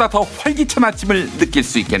 지금보다 더 활기찬 아침을 느낄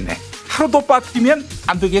수 있겠네. 하루도 빠뜨리면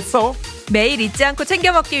안 되겠어. 매일 잊지 않고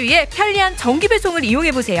챙겨 먹기 위해 편리한 정기 배송을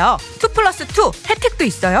이용해보세요. 2+2 혜택도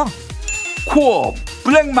있어요. 코업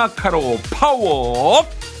블랙마카로 파워.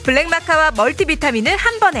 블랙마카와 멀티비타민을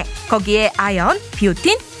한 번에, 거기에 아연,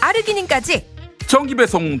 비오틴, 아르기닌까지. 정기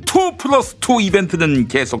배송 2+2 이벤트는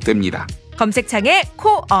계속됩니다. 검색창에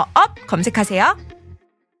코어업 검색하세요.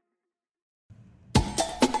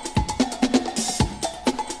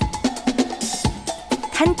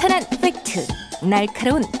 탄탄한 팩트,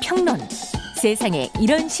 날카로운 평론. 세상에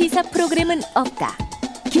이런 시사 프로그램은 없다.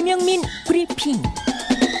 김용민 브리핑.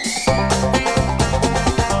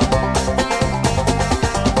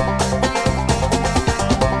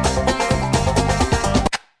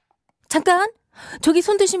 잠깐, 저기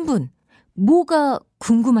손 드신 분, 뭐가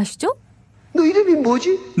궁금하시죠? 너 이름이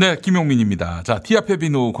뭐지? 네, 김용민입니다. 자, 디아페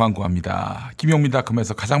비누 광고합니다.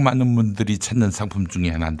 김용민닷컴에서 가장 많은 분들이 찾는 상품 중에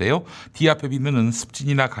하나인데요. 디아페 비누는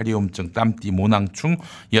습진이나 가려움증, 땀띠, 모낭충,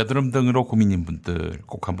 여드름 등으로 고민인 분들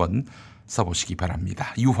꼭 한번 써보시기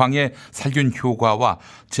바랍니다. 유황의 살균 효과와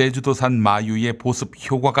제주도산 마유의 보습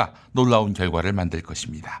효과가 놀라운 결과를 만들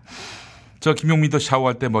것입니다. 저 김용민도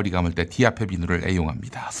샤워할 때, 머리 감을 때 디아페 비누를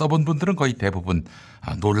애용합니다. 써본 분들은 거의 대부분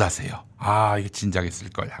놀라세요. 이게 진작에 쓸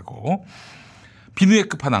걸 하고. 비누의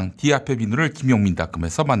끝판왕 디아페 비누를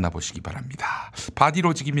김용민닷컴에서 만나보시기 바랍니다.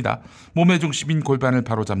 바디로직입니다. 몸의 중심인 골반을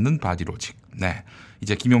바로잡는 바디로직. 네,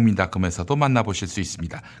 이제 김용민닷컴에서도 만나보실 수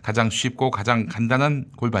있습니다. 가장 쉽고 가장 간단한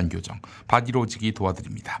골반 교정 바디로직이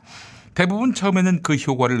도와드립니다. 대부분 처음에는 그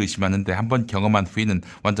효과를 의심하는데 한번 경험한 후에는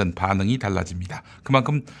완전 반응이 달라집니다.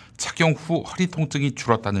 그만큼 착용 후 허리 통증이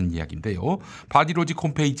줄었다는 이야기인데요. 바디로직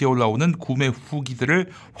홈페이지에 올라오는 구매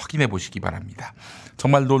후기들을 확인해 보시기 바랍니다.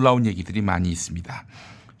 정말 놀라운 얘기들이 많이 있습니다.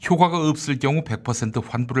 효과가 없을 경우 100%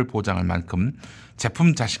 환불을 보장할 만큼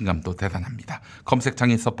제품 자신감도 대단합니다.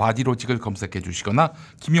 검색창에서 바디로직을 검색해 주시거나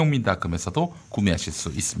김용민닷컴에서도 구매하실 수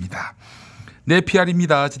있습니다. 네,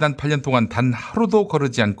 PR입니다. 지난 8년 동안 단 하루도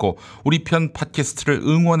거르지 않고 우리 편 팟캐스트를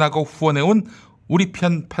응원하고 후원해온 우리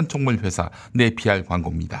편 판촉물 회사 네PR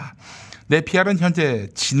광고입니다. 네PR은 현재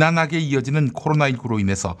지난하게 이어지는 코로나19로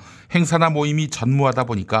인해서 행사나 모임이 전무하다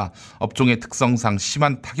보니까 업종의 특성상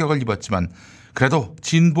심한 타격을 입었지만 그래도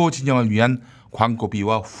진보 진영을 위한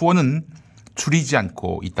광고비와 후원은 줄이지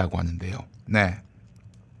않고 있다고 하는데요. 네.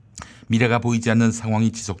 미래가 보이지 않는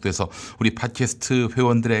상황이 지속돼서 우리 팟캐스트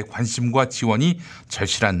회원들의 관심과 지원이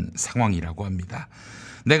절실한 상황이라고 합니다.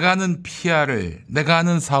 내가 하는 PR을, 내가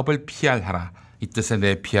하는 사업을 PR하라. 이 뜻의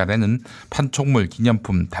네PR에는 판촉물,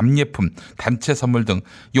 기념품, 답례품, 단체 선물 등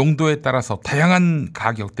용도에 따라서 다양한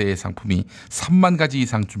가격대의 상품이 3만 가지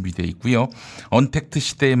이상 준비되어 있고요. 언택트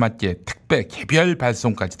시대에 맞게 택배, 개별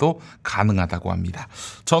발송까지도 가능하다고 합니다.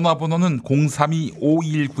 전화번호는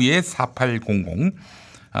 032-519-4800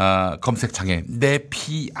 검색창에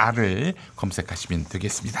네PR을 검색하시면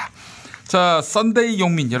되겠습니다. 자, 썬데이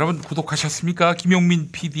용민 여러분 구독하셨습니까? 김용민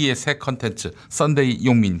PD의 새 컨텐츠 썬데이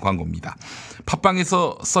용민 광고입니다.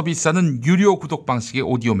 팟빵에서 서비스하는 유료 구독 방식의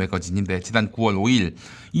오디오 매거진인데 지난 9월 5일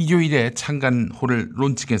일요일에 창간호를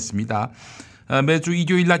론칭했습니다. 매주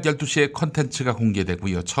일요일 낮 12시에 컨텐츠가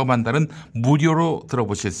공개되고요. 처음 한 달은 무료로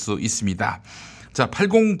들어보실 수 있습니다. 자,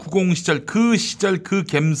 8090 시절 그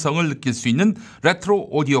감성을 느낄 수 있는 레트로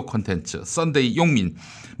오디오 콘텐츠 썬데이 용민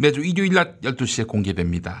매주 일요일 낮 12시에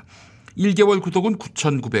공개됩니다. 1개월 구독은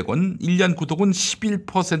 9,900원, 1년 구독은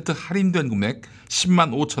 11% 할인된 금액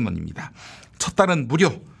 10만 5천 원입니다. 첫 달은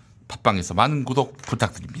무료. 팟빵에서 많은 구독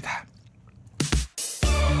부탁드립니다.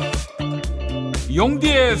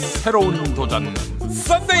 용디의 새로운 도전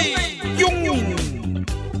썬데이 용인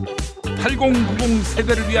 8090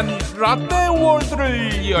 세대를 위한 라떼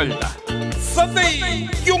월드를 열다. 썬데이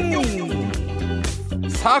용인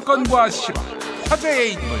사건과 실화,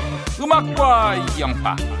 화제의 인물, 음악과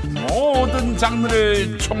영화 모든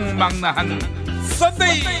장르를 총망라한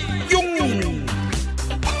썬데이 용인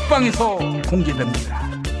팟빵에서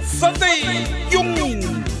공개됩니다. 썬데이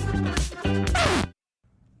용인.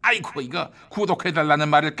 아이고 이거 구독해달라는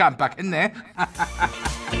말을 깜빡했네.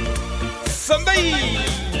 썬데이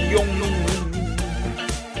용인.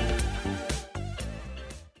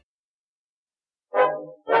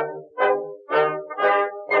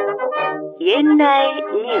 옛날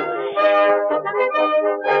뉴스.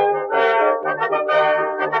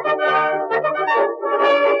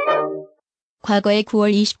 과거의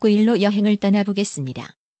 9월 29일로 여행을 떠나보겠습니다.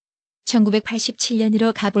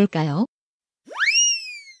 1987년으로 가볼까요?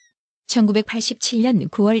 1987년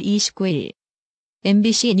 9월 29일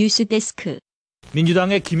MBC 뉴스데스크.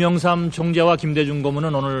 민주당의 김영삼 총재와 김대중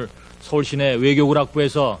고문은 오늘 서울 시내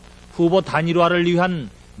외교국락부에서 후보 단일화를 위한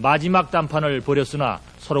마지막 담판을 벌였으나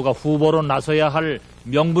서로가 후보로 나서야 할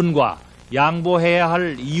명분과 양보해야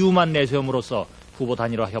할 이유만 내세움으로써 후보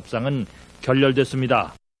단일화 협상은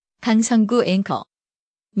결렬됐습니다. 강성구 앵커.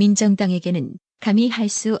 민정당에게는 감히 할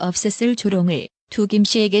수 없었을 조롱을 두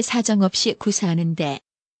김씨에게 사정없이 구사하는데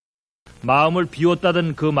마음을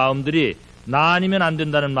비웠다던 그 마음들이 나 아니면 안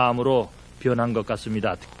된다는 마음으로 변한 것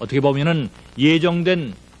같습니다. 어떻게 보면은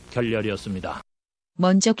예정된 결렬이었습니다.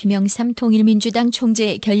 먼저 김영삼 통일민주당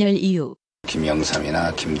총재 결렬 이유.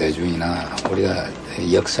 김영삼이나 김대중이나 우리가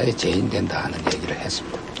역사의 죄인 된다 하는 얘기를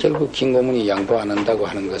했습니다. 결국 김고문이 양보 안 한다고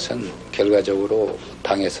하는 것은 결과적으로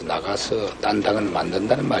당에서 나가서 딴 당을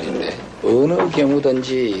만든다는 말인데 어느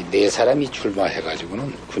경우든지 네 사람이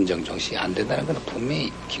출마해가지고는 군정 정신이 안 된다는 건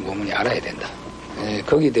분명히 김고문이 알아야 된다.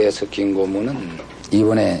 거기에 대해서 김고문은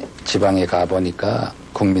이번에 지방에 가보니까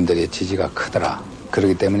국민들의 지지가 크더라.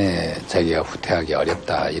 그렇기 때문에 자기가 후퇴하기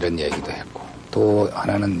어렵다 이런 얘기도 했고 또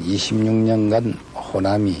하나는 26년간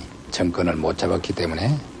호남이 정권을 못 잡았기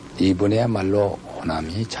때문에 이번에야말로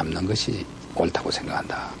호남이 잡는 것이 옳다고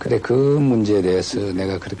생각한다. 그래 그 문제에 대해서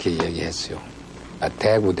내가 그렇게 얘기했어요.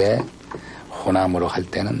 대구 대 호남으로 할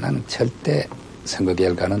때는 나는 절대 선거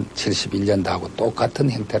결과는 71년도하고 똑같은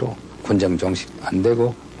형태로 군정 종식 안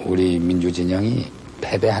되고 우리 민주진영이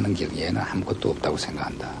패배하는 길기에는 아무것도 없다고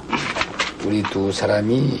생각한다. 우리 두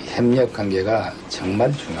사람이 협력 관계가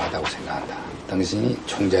정말 중요하다고 생각한다. 당신이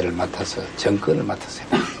총재를 맡아서 정권을 맡아서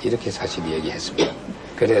해라. 이렇게 사실 얘기했습니다.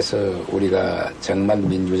 그래서 우리가 정말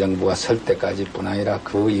민주정부가 설 때까지뿐 아니라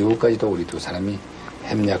그 이후까지도 우리 두 사람이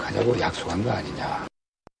협력하자고 약속한 거 아니냐.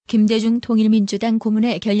 김대중 통일민주당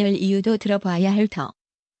고문의 결렬 이유도 들어봐야 할 터.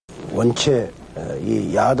 원체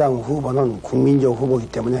이 야당 후보는 국민적 후보이기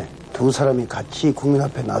때문에 두 사람이 같이 국민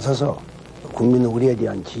앞에 나서서 국민 우리에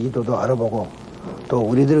대한 지지도도 알아보고 또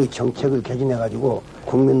우리들의 정책을 개진해가지고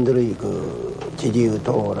국민들의 그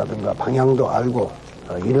지지도라든가 방향도 알고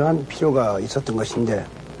이러한 필요가 있었던 것인데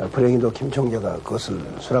불행히도 김 총재가 그것을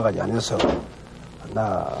수락하지 않아서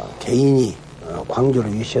나 개인이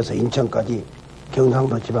광주를 위시해서 인천까지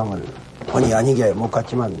경상도 지방을 본의 아니게 못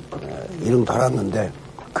갔지만 이름 달았는데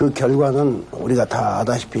그 결과는 우리가 다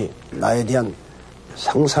아다시피 나에 대한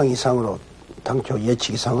상상 이상으로 당초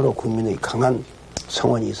예측 이상으로 국민의 강한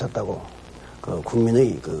성원이 있었다고 그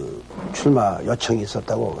국민의 그 출마 요청이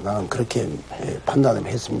있었다고 나는 그렇게 판단을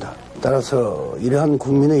했습니다. 따라서 이러한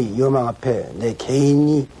국민의 여망 앞에 내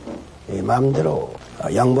개인이 마음대로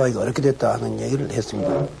양보하기가 어렵게 됐다 하는 얘기를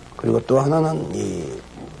했습니다. 그리고 또 하나는 이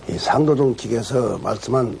상도동 측에서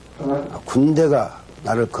말씀한 군대가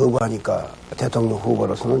나를 거부하니까 대통령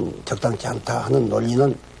후보로서는 적당치 않다 하는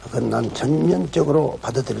논리는 그건 난 전면적으로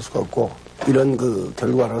받아들일 수가 없고 이런 그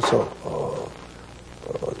결과로서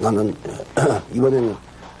나는 이번에는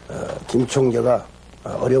김 총재가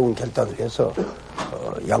어려운 결단을 해서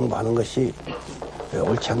양보하는 것이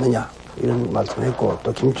옳지 않느냐 이런 말씀을 했고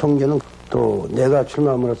또 김 총재는 또 내가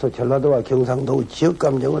출마함으로써 전라도와 경상도의 지역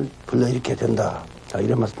감정을 불러일으켜야 된다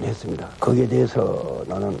이런 말씀을 했습니다. 거기에 대해서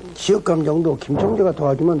나는 지역 감정도 김 총재가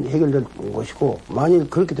도와주면 해결될 것이고 만일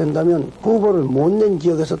그렇게 된다면 후보를 못 낸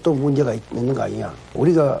지역에서 또 문제가 있는 거 아니냐.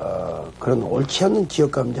 우리가 그런 옳지 않는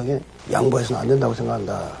지역 감정에 양보해서는 안 된다고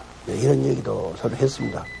생각한다. 이런 얘기도 서로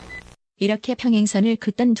했습니다. 이렇게 평행선을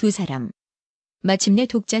긋던 두 사람. 마침내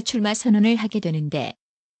독자 출마 선언을 하게 되는데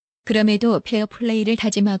그럼에도 페어플레이를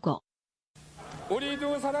다짐하고 우리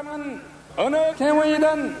두 사람은 어느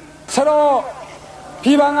경우이든 서로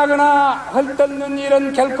비방하거나 헐뜯는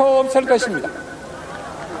일은 결코 없을 것입니다.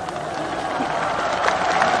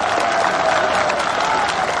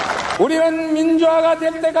 우리는 민주화가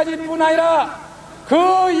될 때까지뿐 아니라 그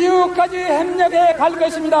이후까지 협력해 갈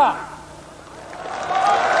것입니다.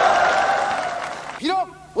 비록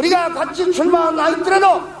우리가 같이 출마한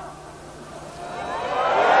나이더라도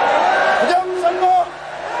부정선거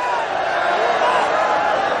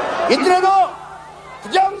있더라도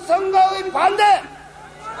부정선거의 반대,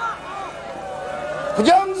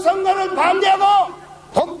 부정선거를 반대하고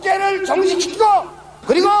독재를 종식시키고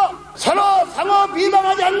그리고 서로 상호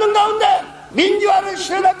비방하지 않는 가운데 민주화를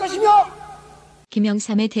실현할 것이며,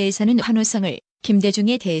 김영삼에 대해서는 환호성을,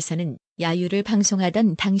 김대중에 대해서는 야유를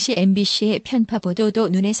방송하던 당시 MBC의 편파 보도도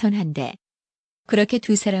눈에 선한데, 그렇게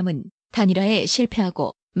두 사람은 단일화에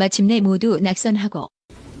실패하고 마침내 모두 낙선하고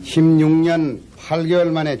 16년 8개월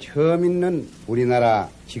만에 처음 있는 우리나라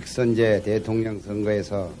직선제 대통령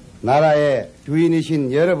선거에서 나라의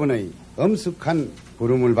주인이신 여러분의 엄숙한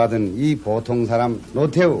부름을 받은 이 보통 사람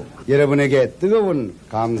노태우 여러분에게 뜨거운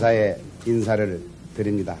감사의 인사를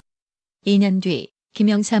드립니다. 2년 뒤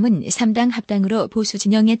김영삼은 3당 합당으로 보수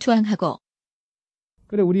진영에 투항하고,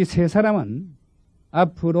 그래 우리 세 사람은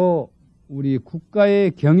앞으로 우리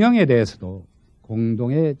국가의 경영에 대해서도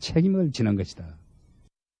공동의 책임을 지는 것이다.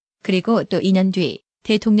 그리고 또 2년 뒤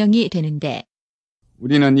대통령이 되는데,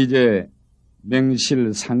 우리는 이제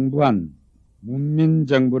명실상부한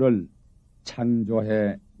문민정부를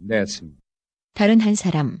창조해 냈습니다. 다른 한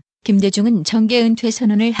사람 김대중은 정계은퇴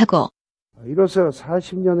선언을 하고, 이로써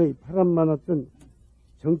 40년의 파란만했던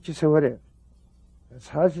정치 생활에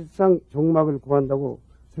사실상 종막을 구한다고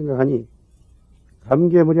생각하니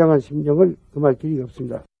감개무량한 심정을 금할 길이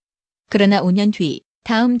없습니다. 그러나 5년 뒤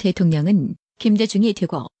다음 대통령은 김대중이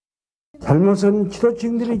되고, 잘못은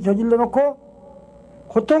지도층들이 저질러 놓고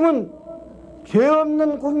고통은 죄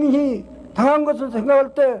없는 국민이 당한 것을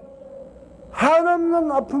생각할 때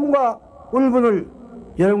한없는 아픔과 울분을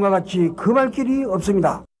여러분과 같이 금할 길이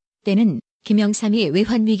없습니다. 때는 김영삼이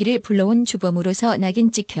외환 위기를 불러온 주범으로서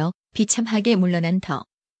낙인 찍혀 비참하게 물러난 터,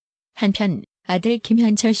 한편 아들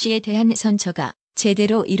김현철 씨에 대한 선처가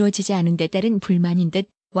제대로 이루어지지 않은 데 따른 불만인 듯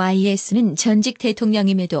YS는 전직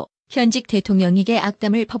대통령임에도 현직 대통령에게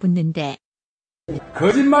악담을 퍼붓는데,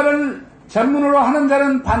 거짓말을 전문으로 하는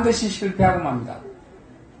자는 반드시 실패하고 맙니다.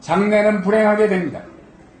 장래는 불행하게 됩니다.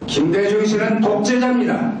 김대중 씨는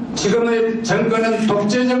독재자입니다. 지금의 정권은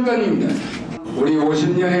독재 정권입니다. 우리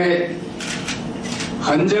 50년의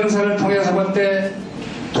헌정사를 통해서 볼 때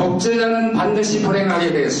독재자는 반드시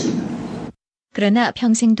불행하게 되었습니다. 그러나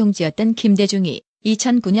평생 동지였던 김대중이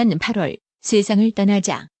 2009년 8월 세상을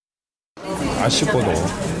떠나자 아쉽고도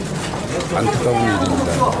안타까운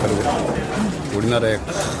일입니다. 그리고 우리나라에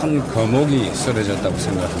큰 거목이 쓰러졌다고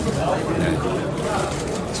생각합니다.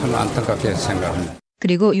 네. 참 안타깝게 생각합니다.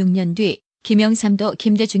 그리고 6년 뒤 김영삼도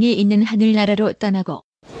김대중이 있는 하늘나라로 떠나고,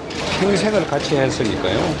 평생을 같이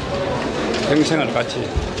했으니까요. 평생을 같이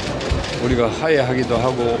우리가 화해하기도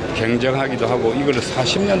하고 경쟁하기도 하고 이걸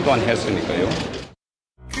 40년 동안 했으니까요.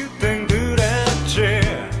 그땐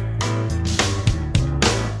그랬지.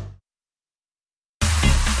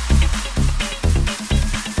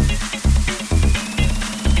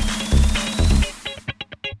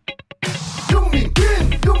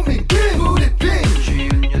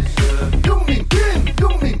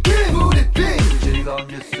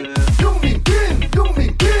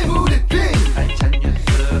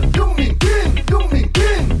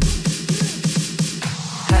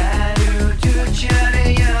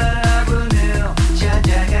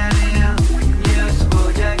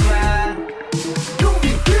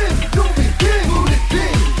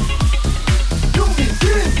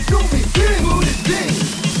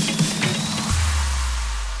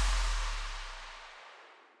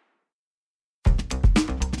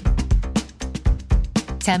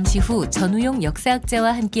 잠시 후 전우용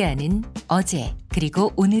역사학자와 함께하는 어제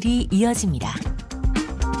그리고 오늘이 이어집니다.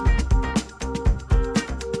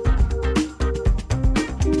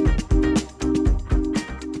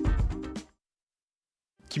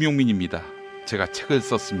 김용민입니다. 제가 책을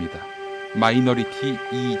썼습니다. 마이너리티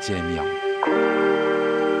이재명.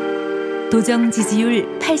 도정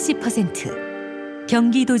지지율 80%.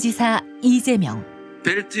 경기도지사 이재명.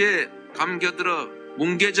 벨트에 감겨들어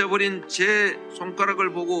뭉개져 버린 제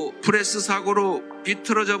손가락을 보고 프레스 사고로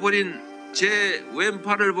비틀어져 버린 제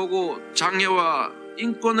왼팔을 보고 장애와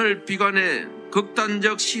인권을 비관해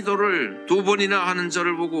극단적 시도를 2번이나 하는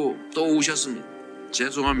저를 보고 또 우셨습니다.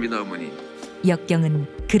 죄송합니다, 어머니. 역경은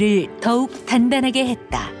그를 더욱 단단하게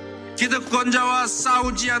했다. 기득권자와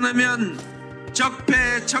싸우지 않으면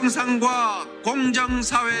적폐 청산과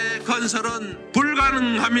공정사회 건설은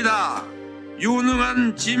불가능합니다.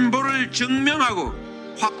 유능한 진보를 증명하고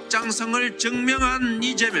확장성을 증명한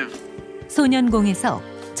이재명. 소년공에서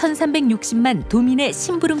 1360만 도민의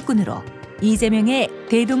심부름꾼으로 이재명의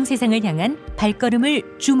대동세상을 향한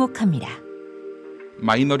발걸음을 주목합니다.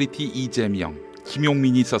 마이너리티 이재명,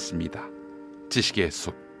 김용민이 썼습니다. 지식의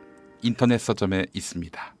숲, 인터넷 서점에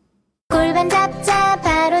있습니다. 골반 잡자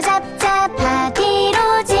바로 잡자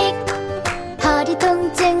바디로직, 허리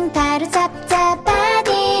통증 바로 잡자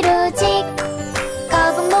바디로직,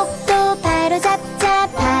 거북목도 바로 잡자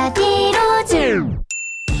바디로직.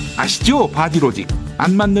 아시죠? 바디로직.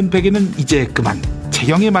 안 맞는 베개는 이제 그만.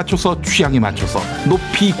 체형에 맞춰서 취향에 맞춰서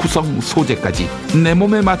높이 구성 소재까지 내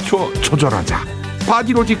몸에 맞춰 조절하자.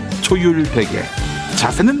 바디로직 조율 베개.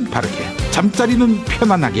 자세는 바르게, 잠자리는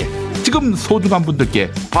편안하게. 지금 소중한 분들께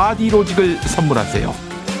바디로직을 선물하세요.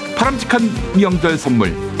 바람직한 명절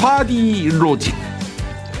선물 바디로직.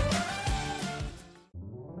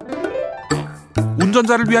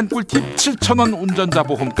 운전자를 위한 꿀팁 7,000원 운전자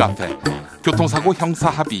보험 카페. 교통사고 형사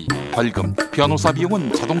합의, 벌금, 변호사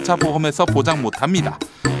비용은 자동차 보험에서 보장 못합니다.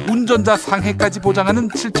 운전자 상해까지 보장하는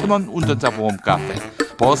 7,000원 운전자 보험 카페.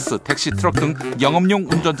 버스, 택시, 트럭 등 영업용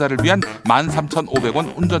운전자를 위한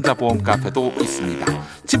 13,500원 운전자 보험 카페도 있습니다.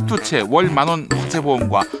 집 두 채 월 10,000원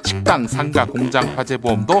화재보험과 식당, 상가, 공장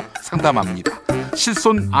화재보험도 상담합니다.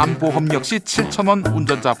 실손 암보험 역시 7,000원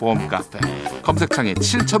운전자 보험 카페. 검색창에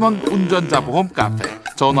 7,000원 운전자 보험 카페.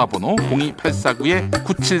 전화번호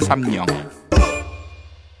 02849-9730.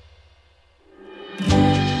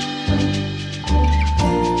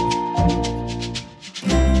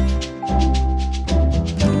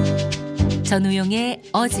 전우용의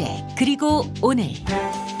어제 그리고 오늘.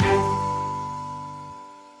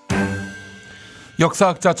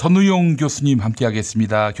 역사학자 전우용 교수님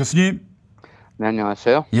함께하겠습니다. 교수님. 네,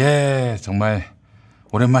 안녕하세요. 예, 정말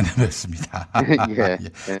오랜만에 뵙습니다. 예,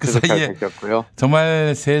 그 사이에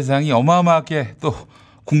정말 세상이 어마어마하게 또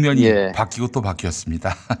국면이 바뀌고 또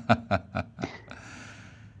바뀌었습니다.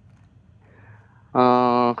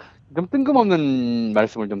 좀 뜬금없는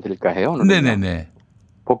말씀을 좀 드릴까 해요. 네네네.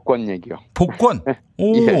 복권 얘기요. 복권?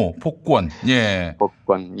 오, 예. 복권. 예.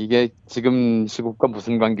 복권. 이게 지금 시국과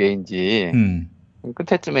무슨 관계인지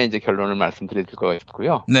끝에쯤에 이제 결론을 말씀드릴 것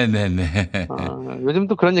같고요. 네네네. 요즘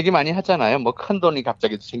또 그런 얘기 많이 하잖아요. 뭐 큰 돈이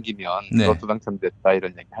갑자기 생기면 로또 당첨됐다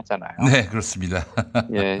이런 얘기 하잖아요. 네, 그렇습니다.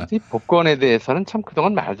 예, 이 복권에 대해서는 참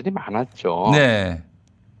그동안 말들이 많았죠. 네.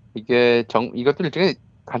 이게 이것들 일종의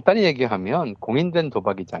간단히 얘기하면 공인된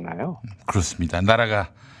도박이잖아요. 그렇습니다.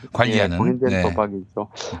 나라가 관리하는. 공인된 도박이죠.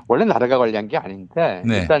 원래 나라가 관리한 게 아닌데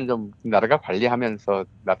일단 좀 나라가 관리하면서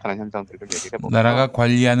나타난 현상들을 얘기를 해보면 나라가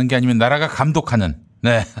관리하는 게 아니면 나라가 감독하는.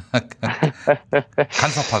 네.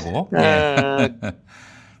 간섭하고.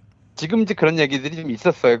 지금 이제 그런 얘기들이 좀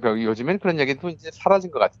있었어요. 요즘엔 그런 얘기도 이제 사라진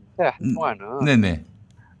것 같은데 한동안은 네네.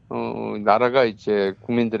 나라가 이제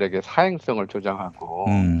국민들에게 사행성을 조장하고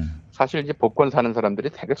사실 이제 복권 사는 사람들이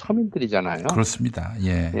되게 서민들이잖아요. 그렇습니다.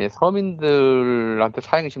 예. 예, 서민들한테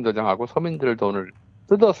사행심 조장하고 서민들 돈을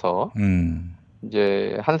뜯어서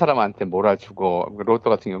이제 한 사람한테 몰아주고 로또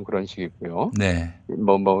같은 경우는 그런 식이고요. 네.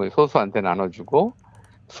 뭐 소수한테 나눠주고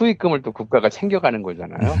수익금을 또 국가가 챙겨가는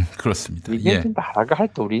거잖아요. 그렇습니다. 이게 나라가 할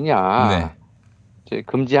도리냐? 네. 이제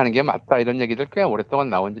금지하는 게 맞다 이런 얘기들 꽤 오랫동안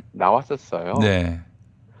나왔었어요. 네.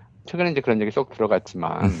 최근에 이제 그런 얘기 쏙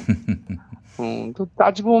들어갔지만 또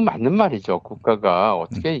따지고 보면 맞는 말이죠. 국가가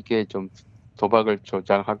어떻게 이게 좀 도박을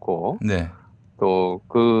조장하고 또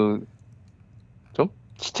좀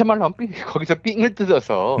시체말로 거기서 삥을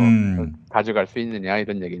뜯어서 가져갈 수 있느냐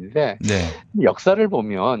이런 얘기인데 역사를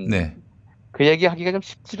보면 그 얘기하기가 좀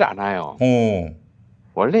쉽지 않아요.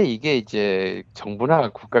 원래 이게 이제 정부나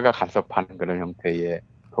국가가 간섭하는 그런 형태의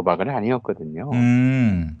도박은 아니었거든요.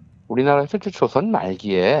 우리나라에서 조선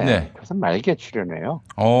말기에 출연해요.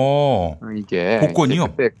 이게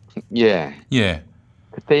복권이요? 그때,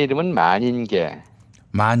 그때 이름은 만인계.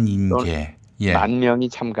 만인계. 만 명이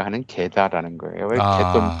참가하는 계다라는 거예요. 왜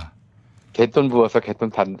개돈 부어서 개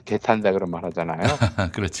탄다 그런 말 하잖아요.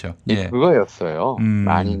 그렇죠. 그거였어요.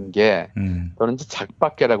 만인계 또는 이제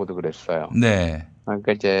작박계라고도 그랬어요. 네.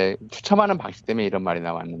 그러니까 이제 추첨하는 방식 때문에 이런 말이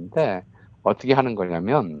나왔는데 어떻게 하는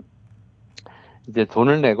거냐면 이제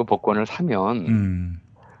돈을 내고 복권을 사면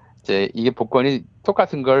이제 이게 복권이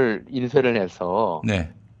똑같은 걸 인쇄를 해서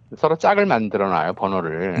서로 짝을 만들어 놔요.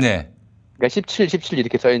 번호를. 그러니까 17, 17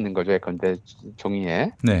 이렇게 써 있는 거죠. 예컨대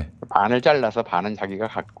종이에. 반을 잘라서 반은 자기가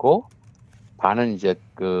갖고 반은 이제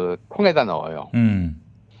그 통에다 넣어요.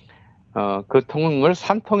 그 통을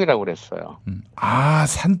산통이라고 그랬어요. 아,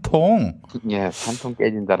 산통? 예, 산통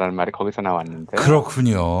깨진다라는 말이 거기서 나왔는데.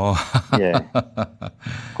 그렇군요. 예.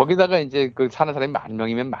 거기다가 이제 그 사는 사람이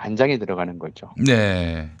 10,000명이면 10,000장이 들어가는 거죠.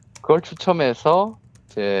 네. 그걸 추첨해서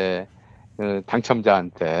이제 그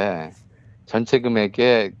당첨자한테 전체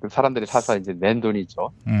금액에 그 사람들이 사서 이제 낸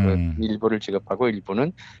돈이죠. 그 일부를 지급하고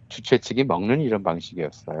일부는 주최 측이 먹는 이런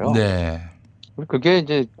방식이었어요. 네. 그게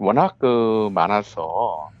이제 워낙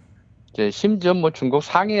많아서 이제 심지어 뭐 중국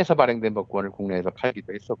상해에서 발행된 복권을 국내에서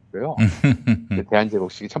팔기도 했었고요.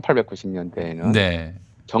 대한제국 시기 1890년대에는 네.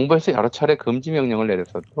 정부에서 여러 차례 금지 명령을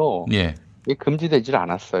내렸어도 예. 이게 금지되질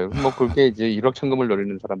않았어요. 뭐 그게 이제 1억 천금을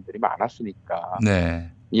노리는 사람들이 많았으니까. 네.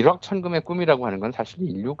 1억 천금의 꿈이라고 하는 건 사실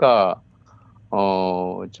인류가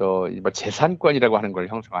재산권이라고 하는 걸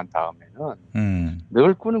형성한 다음에는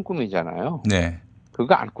늘 꾸는 꿈이잖아요. 네.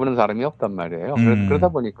 그거 안 꾸는 사람이 없단 말이에요. 그러다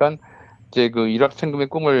보니까 이제 그 1억 천금의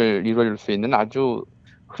꿈을 이루어줄 수 있는 아주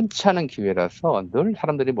흔치 않은 기회라서 늘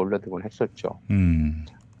사람들이 몰려들곤 했었죠.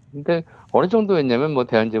 근데 어느 정도였냐면 뭐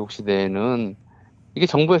대한제국 시대에는 이게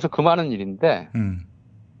정부에서 금하는 일인데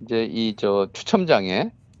이제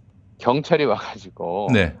추첨장에 경찰이 와가지고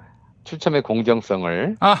네. 추첨의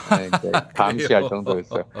공정성을 이제 감시할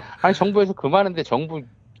정도였어요. 아니 정부에서 금하는데 정부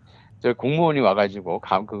공무원이 와가지고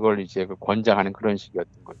그걸 이제 권장하는 그런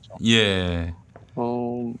식이었던 거죠. 예.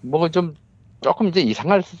 뭐 좀 조금 이제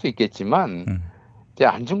이상할 수도 있겠지만 이제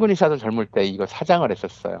안중근 의사도 젊을 때 이거 사장을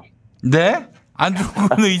했었어요. 네?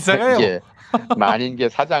 안중근 의사가요? 예. 만인계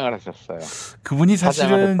사장을 하셨어요. 그분이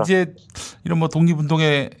사실은 이제 이런 뭐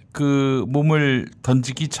독립운동에 그 몸을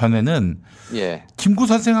던지기 전에는 예. 김구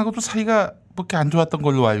선생하고도 사이가 그렇게 안 좋았던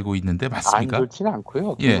걸로 알고 있는데 맞습니까? 안 좋지는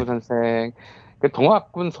않고요. 김구 선생 그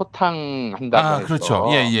동학군 소탕 한다고 해서 그렇죠.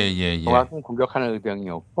 예. 동학군 공격하는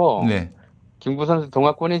의병이었고 네. 김구 선생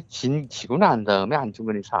동학군이 지고 난 다음에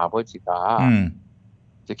안중근 의사 아버지가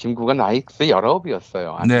이제 김구가 나이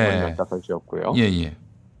 19이었어요. 안중근 15이었고요. 예.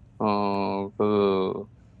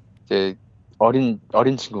 이제 어린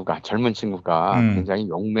친구가, 젊은 친구가 굉장히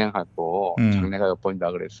용맹하고 장래가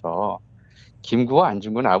엿보인다 그래서 김구와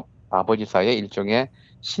안중근 아버지 사이에 일종의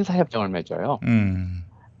신사협정을 맺어요.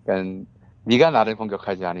 그러니까 네가 나를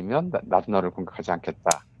공격하지 않으면 나도 너를 공격하지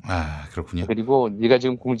않겠다. 아, 그렇군요. 그리고 네가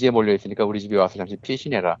지금 궁지에 몰려 있으니까 우리 집에 와서 잠시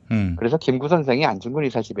피신해라. 그래서 김구 선생이 안중근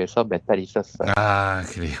의사 집에서 몇 달 있었어요. 아,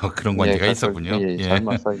 그래요. 그런 관계가 있었군요.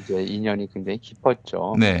 젊어서 이제 인연이 굉장히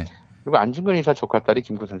깊었죠. 네. 그리고 안중근 의사 조카 딸이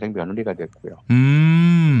김구 선생 며느리가 됐고요.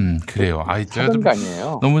 그래요.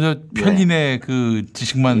 사정관이에요. 너무 편인의 그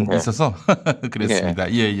지식만 있어서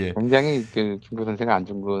그랬습니다. 예. 굉장히 그 김구 선생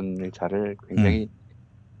안중근 의사를 굉장히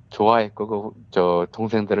좋아했고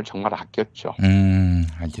동생들을 정말 아꼈죠.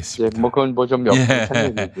 알겠습니다. 뭐 그건 뭐 좀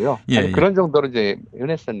명쾌한 얘기고요. 그런 정도로 이제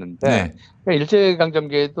은했었는데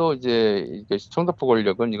일제강점기에도 이제 총독부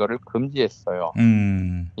권력은 이거를 금지했어요.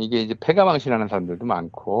 이게 이제 패가망신하는 사람들도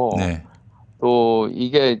많고 또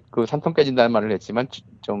이게 그 산통 깨진다는 말을 했지만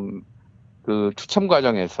좀 그 추첨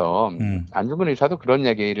과정에서 안중근 의사도 그런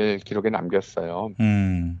얘기를 기록에 남겼어요.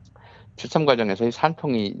 추첨 과정에서 이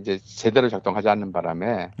산통이 이제 제대로 작동하지 않는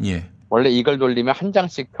바람에 원래 이걸 돌리면 한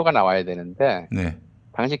장씩 표가 나와야 되는데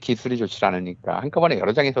당시 기술이 좋지 않으니까 한꺼번에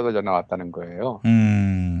여러 장이 쏟아져 나왔다는 거예요.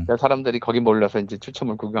 사람들이 거기 몰려서 이제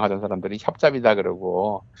추첨을 구경하던 사람들이 협잡이다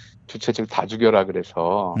그러고 주최 측 다 죽여라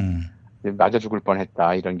그래서 맞아 죽을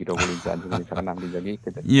뻔했다 이런 기록을 이제 안중근 의사가 남긴 적이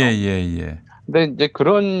있거든요. 예. 근데 이제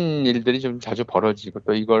그런 일들이 좀 자주 벌어지고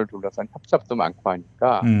또 이걸 둘러싼 협잡도 많고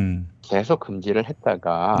하니까 계속 금지를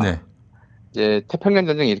했다가 이제 태평양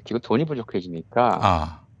전쟁 일으키고 돈이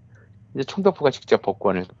부족해지니까 이제 총독부가 직접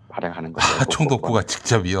복권을 발행하는 거죠. 총독부가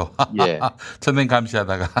직접이요? 예. 전쟁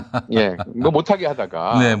감시하다가. 예. 뭐 못하게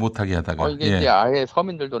하다가. 네, 못하게 하다가. 이게 이제 아예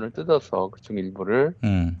서민들 돈을 뜯어서 그중 일부를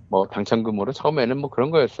뭐 당첨금으로 처음에는 뭐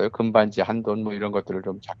그런 거였어요. 금반지 한돈 뭐 이런 것들을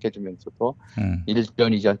좀 작게 주면서도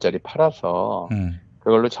 1전, 2전짜리 팔아서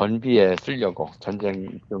그걸로 전비에 쓰려고,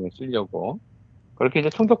 전쟁 비용에 쓰려고. 그렇게 이제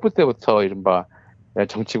총독부 때부터 이른바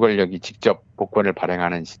정치 권력이 직접 복권을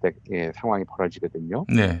발행하는 시대의 상황이 벌어지거든요.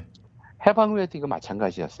 네. 해방 후에도 이거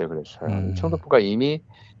마찬가지였어요. 그래서요. 총독부가 이미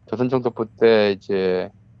조선 총독부 때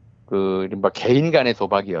이제 그 이른바 개인 간의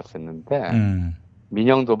도박이었었는데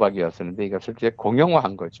민영 도박이었었는데 이것을 이제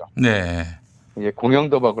공영화한 거죠. 네. 이제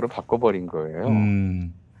공영 도박으로 바꿔버린 거예요.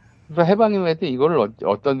 그래서 해방 후에도 이걸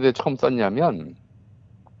어떤 데 처음 썼냐면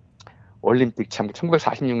올림픽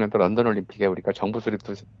 1946년도 런던 올림픽에 우리가 정부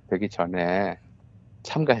수립도 되기 전에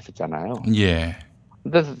참가했었잖아요. 예.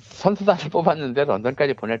 근데 선수단을 뽑았는데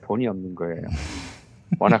런던까지 보낼 돈이 없는 거예요.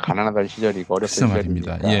 워낙 가난하던 시절이고 어렸던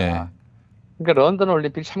시절입니다. 예. 그러니까 런던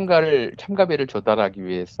올림픽 참가비를 조달하기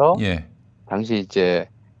위해서 당시 이제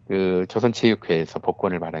그 조선체육회에서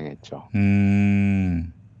복권을 발행했죠.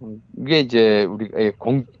 이게 이제 우리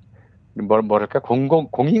뭐랄까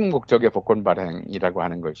공익 목적의 복권 발행이라고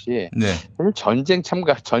하는 것이 사실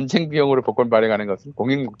전쟁 비용으로 복권 발행하는 것은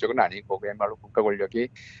공익 목적은 아니고 그야말로 국가 권력이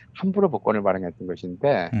함부로 복권을 발행했던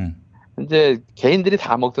것인데 이제 개인들이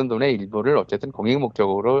다 먹던 돈의 일부를 어쨌든 공익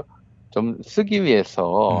목적으로 좀 쓰기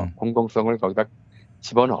위해서 공공성을 거기다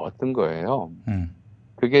집어넣었던 거예요.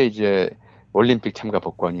 그게 이제 올림픽 참가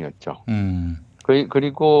복권이었죠.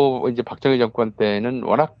 그리고 이제 박정희 정권 때는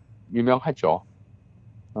워낙 유명하죠.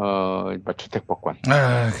 주택 복권.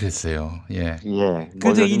 아, 그랬어요. 예. 예.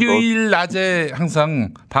 그제 일요일 낮에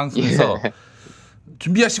항상 방송에서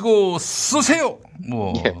준비하시고 쓰세요.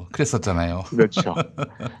 뭐 그랬었잖아요. 그렇죠.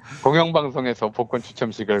 공영방송에서 복권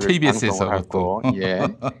추첨식을 KBS에서 방송하고,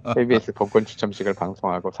 KBS 복권 추첨식을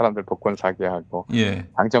방송하고 사람들 복권 사게 하고,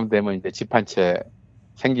 당첨되면 이제 집 한 채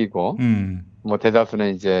생기고, 뭐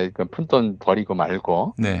대다수는 이제 그 푼돈 버리고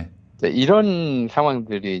말고, 이런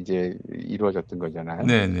상황들이 이제 이루어졌던 거잖아요.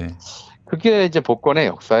 그게 이제 복권의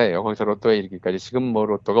역사예요. 거기서 로또에 이르기까지 지금 뭐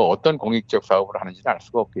로또가 어떤 공익적 사업을 하는지는 알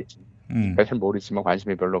수가 없겠지. 사실 모르지만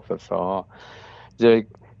관심이 별로 없어서 이제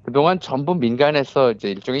그동안 전부 민간에서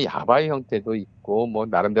이제 일종의 야바이 형태도 있고 뭐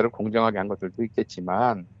나름대로 공정하게 한 것들도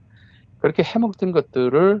있겠지만 그렇게 해먹던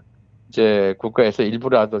것들을 이제 국가에서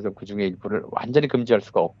일부라도 좀 그중에 일부를 완전히 금지할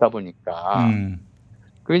수가 없다 보니까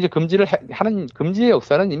그 이제 금지를 하는 금지의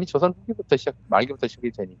역사는 이미 조선 후기부터 말기부터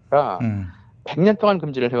시작이 되니까 100년 동안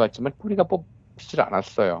금지를 해왔지만 뿌리가 뽑히질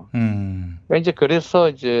않았어요. 그러니까 이제 그래서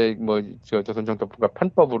이제 뭐 조선정통부가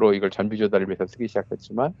편법으로 이걸 전비 조달을 위해서 쓰기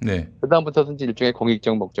시작했지만 그 다음부터는 이제 일종의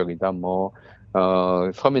공익적 목적이다. 뭐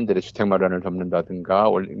서민들의 주택 마련을 돕는다든가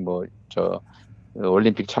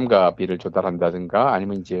올림픽 참가비를 조달한다든가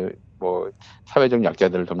아니면 이제 뭐 사회적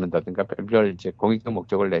약자들을 돕는다든가 별별 이제 공익적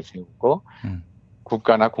목적을 내세우고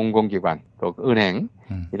국가나 공공기관 또 은행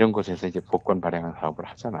이런 곳에서 이제 복권 발행한 사업을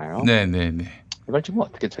하잖아요. 이걸 지금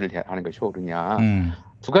어떻게 처리하는 것이 옳으냐?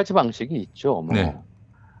 두 가지 방식이 있죠.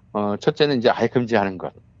 첫째는 이제 아예 금지하는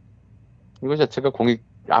것. 이거 자체가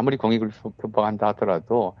아무리 공익을 표방한다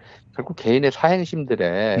하더라도 결국 개인의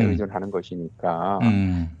사행심들에 의존하는 것이니까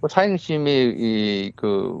뭐 사행심이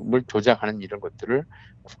물 조작하는 이런 것들을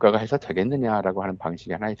국가가 해서 되겠느냐라고 하는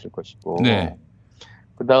방식이 하나 있을 것이고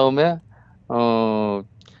그 다음에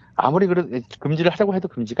아무리 금지를 하려고 해도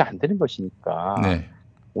금지가 안 되는 것이니까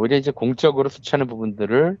오히려 이제 공적으로 수취하는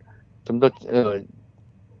부분들을 좀 더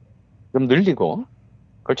좀 늘리고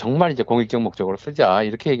그걸 정말 이제 공익적 목적으로 쓰자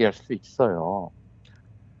이렇게 얘기할 수 있어요.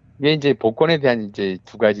 이게 이제 복권에 대한 이제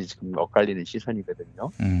두 가지 지금 엇갈리는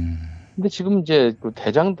시선이거든요. 근데 지금 이제 그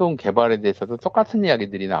대장동 개발에 대해서도 똑같은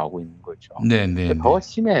이야기들이 나오고 있는 거죠. 더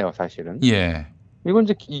심해요, 사실은. 이건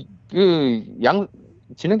이제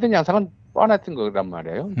진행된 양상은 뻔했던 거란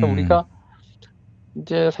말이에요. 그러니까 우리가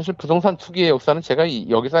이제 사실 부동산 투기의 역사는 제가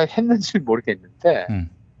여기서 했는지 모르겠는데,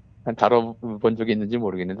 다뤄본 적이 있는지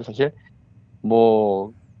모르겠는데, 사실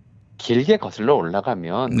뭐 길게 거슬러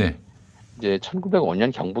올라가면 이제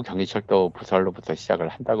 1905년 경부 경의철도 부설로부터 시작을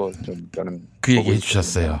한다고 좀 저는 그 얘기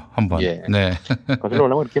해주셨어요 한번. 거슬러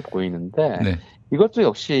올라가면 이렇게 보이는데 이것도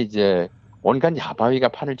역시 이제 온갖 야바위가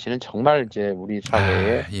판을 치는 정말 이제 우리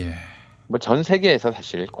사회에 뭐 전 세계에서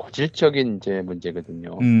사실 고질적인 이제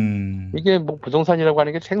문제거든요. 이게 뭐 부동산이라고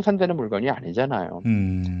하는 게 생산되는 물건이 아니잖아요.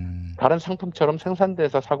 다른 상품처럼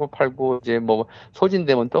생산돼서 사고 팔고 이제 뭐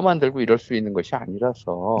소진되면 또 만들고 이럴 수 있는 것이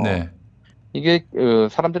아니라서 이게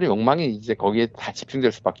사람들의 욕망이 이제 거기에 다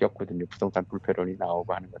집중될 수밖에 없거든요. 부동산 불패론이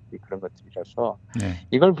나오고 하는 것들이 그런 것들이라서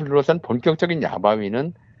이걸 불러선 본격적인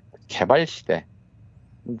야바위는 개발 시대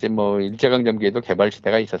이제 뭐 일제강점기에도 개발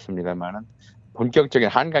시대가 있었습니다만은 본격적인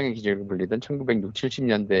한강의 기적을 불리던 1960,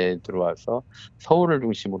 70년대에 들어와서 서울을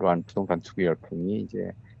중심으로 한 부동산 투기 열풍이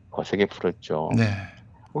이제 거세게 불었죠.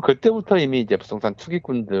 뭐 그때부터 이미 이제 부동산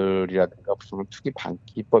투기꾼들이라든가 부동산 투기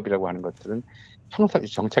방기법이라고 하는 것들은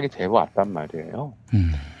정착이 되어 왔단 말이에요.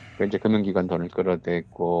 그러니까 이제 금융기관 돈을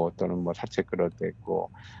끌어대고 또는 뭐 사채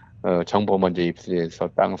끌어대고 정보 먼저 입수해서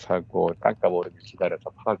땅 사고 땅값 오르길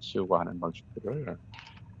기다려서 팔아치우고 하는 방식들을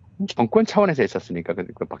정권 차원에서 했었으니까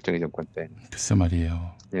그 박정희 정권 때. 글쎄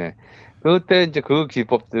말이에요. 그때 이제 그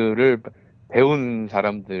기법들을 배운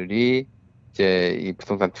사람들이 이제 이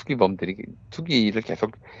부동산 투기범들이 투기를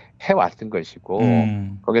계속 해왔던 것이고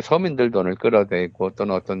거기에 서민들 돈을 끌어대고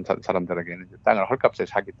또는 어떤 사람들에게는 이제 땅을 헐값에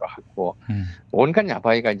사기도 하고 온갖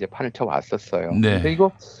야바이가 이제 판을 쳐 왔었어요. 근데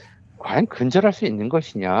이거 과연 근절할 수 있는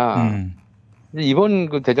것이냐? 이번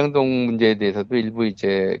그 대장동 문제에 대해서도 일부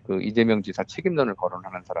이제 그 이재명 지사 책임론을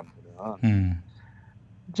거론하는 사람들은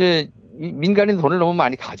이제 민간인 돈을 너무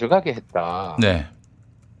많이 가져가게 했다.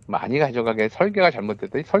 많이 가져가게 설계가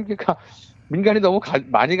잘못됐더니 설계가 민간이 너무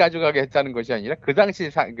많이 가져가게 했다는 것이 아니라 그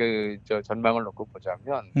당시 전망을 놓고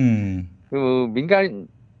보자면 그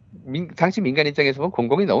당시 민간 입장에서 보면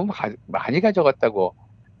공공이 너무 많이 가져갔다고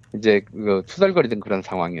이제 투덜거리던 그런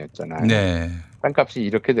상황이었잖아요. 네. 땅값이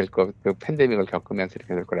이렇게 될 거, 그 팬데믹을 겪으면서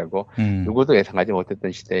이렇게 될 거라고 누구도 예상하지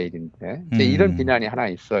못했던 시대의 일인데 이제 이런 비난이 하나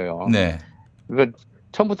있어요. 네. 이거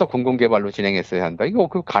처음부터 공공개발로 진행했어야 한다. 이거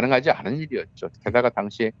그 가능하지 않은 일이었죠. 게다가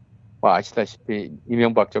당시 뭐 아시다시피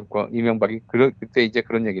이명박이 그때 이제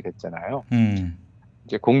그런 얘기를 했잖아요.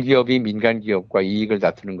 이제 공기업이 민간 기업과 이익을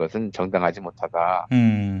다투는 것은 정당하지 못하다.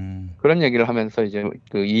 그런 얘기를 하면서 이제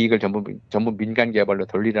그 이익을 전부 민간 개발로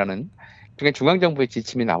돌리라는 중에 중앙정부의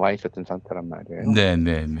지침이 나와 있었던 상태란 말이에요.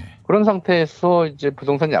 네. 그런 상태에서 이제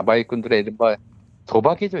부동산 야바이꾼들의 이른바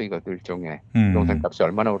도박이죠, 이것도 일종의. 부동산 값이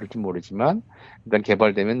얼마나 오를지 모르지만 일단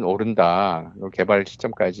개발되면 오른다. 개발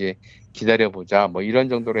시점까지 기다려보자. 뭐 이런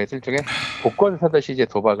정도로 해서 일종의 복권 사듯이 이제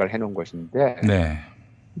도박을 해놓은 것인데. 네.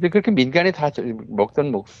 근데 그렇게 민간이 다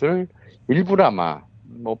먹던 몫을 일부나마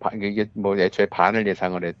이게 애초에 반을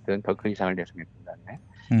예상을 했든 더 그 이상을 예상했든 간에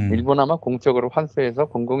일부나마 공적으로 환수해서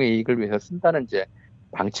공공의 이익을 위해서 쓴다는 이제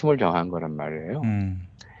방침을 정한 거란 말이에요.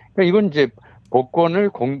 그러니까 이건 이제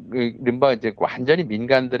복권을 이른바 이제 완전히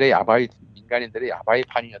민간인들의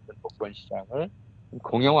야바이판이었던 복권 시장을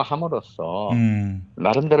공영화함으로써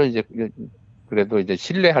나름대로 이제 그래도 이제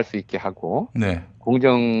신뢰할 수 있게 하고 네.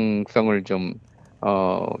 공정성을 좀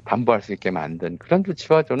담보할 수 있게 만든 그런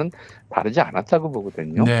조치와 저는 다르지 않았다고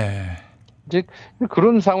보거든요. 네. 이제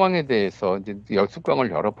그런 상황에 대해서 이제 역수광을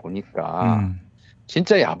열어보니까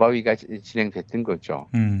진짜 야바위가 진행됐던 거죠.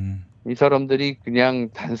 이 사람들이 그냥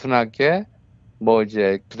단순하게 뭐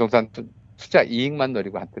이제 부동산 투자 이익만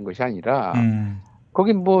노리고 했던 것이 아니라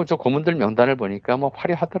거기 뭐 저 고문들 명단을 보니까 뭐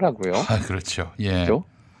화려하더라고요. 아, 그렇죠. 예. 그렇죠?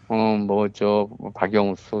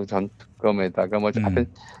 박영수 전 특검에다가 하여튼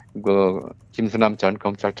김수남 전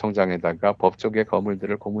검찰총장에다가 법조계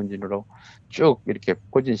거물들을 고문진으로 쭉 이렇게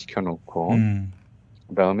포진시켜 놓고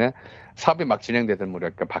그다음에 사업이 막 진행되던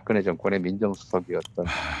무렵 박근혜 정권의 민정수석이었던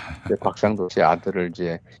곽상도 씨 아들을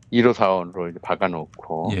이제 1호 사원으로 이제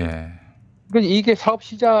박아놓고 예. 그러니까 이게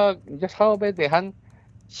사업에 대한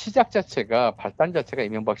시작 자체가 발단 자체가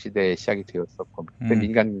이명박 시대에 시작이 되었었고 그때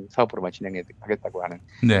민간 사업으로만 진행하겠다고 하는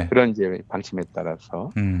네. 그런 이제 방침에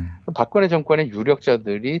따라서 박근혜 정권의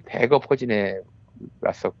유력자들이 대거 포진해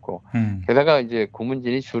왔었고 게다가 이제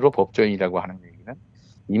고문진이 주로 법조인이라고 하는 얘기는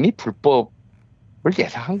이미 불법을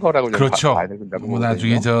예상한 거라고 그렇죠. 봐야 된다고 뭐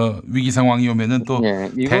나중에 저 위기 상황이 오면은 또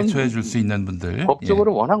대처해 줄 수 있는 분들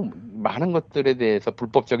법적으로 워낙 많은 것들에 대해서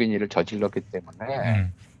불법적인 일을 저질렀기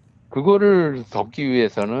때문에 그거를 덮기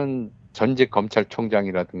위해서는 전직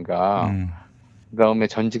검찰총장이라든가 그다음에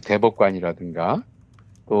전직 대법관이라든가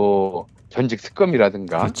또 전직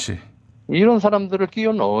특검이라든가 그렇지. 이런 사람들을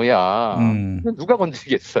끼워 넣어야 누가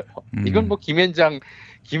건드리겠어요. 이건 뭐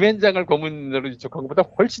김현장을 고문으로 지적한 것보다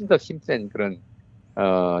훨씬 더 힘센 그런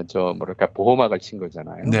보호막을 친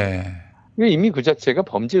거잖아요. 네. 이미 그 자체가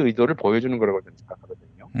범죄 의도를 보여주는 거라고 저는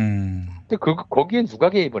생각하거든요. 근데 거기에 누가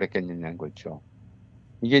개입을 했겠느냐는 거죠.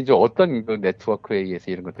 이게 이제 어떤 그 네트워크에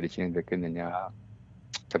의해서 이런 것들이 진행됐겠느냐.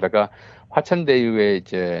 게다가 화천대유의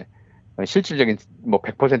이제 실질적인 뭐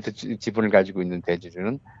 100% 지분을 가지고 있는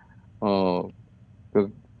대주주는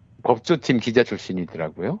그 법조팀 기자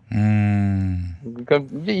출신이더라고요. 그러니까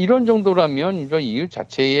이제 이런 정도라면 이제 이유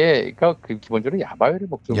자체가 그 기본적으로 야바위를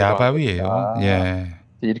목적으로 야바위예요. 예.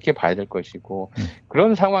 이렇게 봐야 될 것이고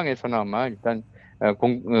그런 상황에서나마 일단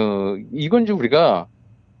이건 좀 우리가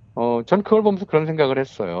전 그걸 보면서 그런 생각을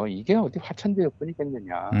했어요. 이게 어디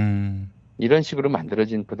화천대유뿐이겠느냐. 이런 식으로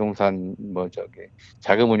만들어진 부동산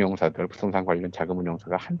자금운용사들, 부동산 관련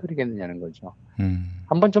자금운용사가 한둘이겠느냐는 거죠.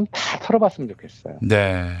 한번 좀 다 털어봤으면 좋겠어요.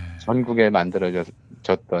 네. 전국에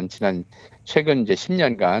만들어졌던 최근 이제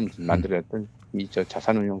 10년간 만들어졌던 이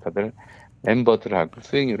자산운용사들 멤버들하고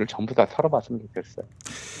수익률을 전부 다 털어봤으면 좋겠어요.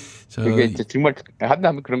 그게 이제 정말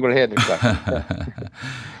한다면 그런 걸 해야 될 것 같아요.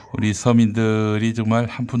 우리 서민들이 정말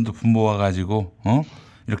한 푼도 분 모아가지고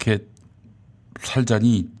이렇게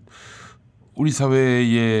살자니 우리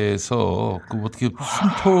사회에서 그 어떻게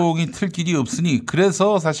숨통이 틀 길이 없으니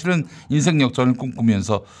그래서 사실은 인생 역전을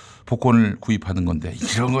꿈꾸면서 복권을 구입하는 건데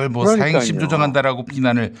이런 걸 뭐 사행심 조정한다라고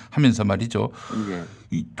비난을 하면서 말이죠.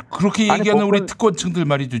 그렇게 얘기하는 우리 특권층들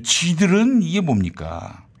말이죠. 지들은 이게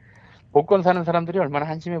뭡니까? 복권 사는 사람들이 얼마나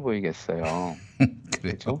한심해 보이겠어요.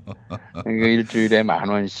 그렇죠. 일주일에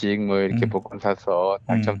 10,000원씩 뭐 이렇게 복권 사서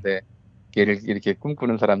당첨되기를 이렇게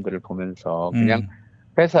꿈꾸는 사람들을 보면서 그냥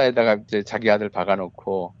회사에다가 이제 자기 아들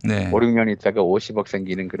박아놓고 5, 6년 있다가 50억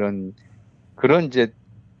생기는 그런 이제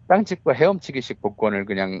땅 짚고 헤엄치기식 복권을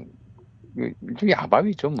그냥 일종의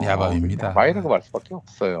야바위죠. 뭐. 야바위입니다. 야바위라고 말 수밖에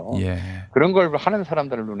없어요. 예. 그런 걸 하는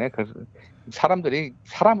사람들 눈에 사람들이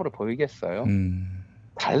사람으로 보이겠어요.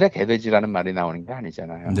 달래 개돼지라는 말이 나오는 게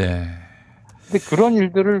아니잖아요. 네. 근데 그런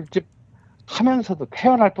일들을 이제 하면서도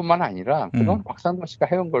태어날 뿐만 아니라 그동안 곽상도 씨가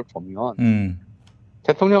해온 걸 보면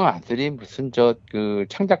대통령 아들이 무슨 그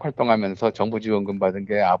창작 활동하면서 정부 지원금 받은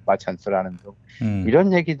게 아빠 찬스라는 등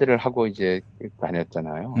이런 얘기들을 하고 이제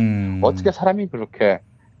다녔잖아요. 어떻게 사람이 그렇게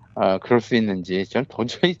그럴 수 있는지 저는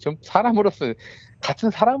도저히 좀 같은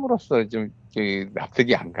사람으로서 좀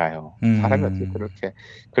납득이 안 가요. 사람이 어떻게 그렇게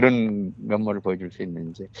그런 면모를 보여줄 수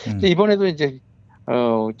있는지. 이번에도 이제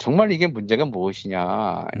정말 이게 문제가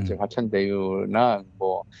무엇이냐. 이제 화천대유나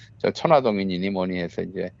뭐 저 천화동인이니 뭐니 해서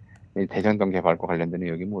이제 대장동 개발과 관련된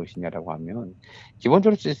의혹이 무엇이냐라고 하면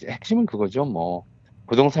기본적으로 핵심은 그거죠. 뭐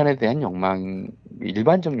부동산에 대한 욕망,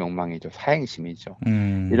 일반적 욕망이죠. 사행심이죠.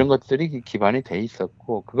 이런 것들이 기반이 돼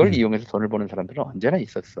있었고 그걸 이용해서 돈을 버는 사람들은 언제나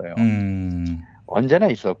있었어요. 언제나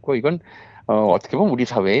있었고 이건 어떻게 보면 우리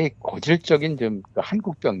사회의 고질적인 좀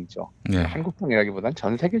한국병이죠. 네. 한국병이라기보다는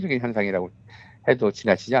전 세계적인 현상이라고 해도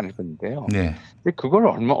지나치지 않을 건데요. 네. 근데 그걸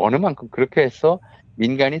어느 만큼 그렇게 해서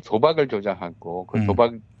민간이 도박을 조장하고 그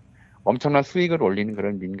도박 엄청난 수익을 올리는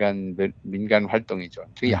그런 민간 활동이죠.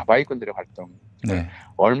 즉 야바위꾼들의 활동. 네.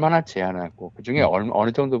 얼마나 제한하고 그 중에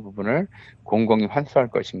어느 정도 부분을 공공이 환수할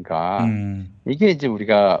것인가. 이게 이제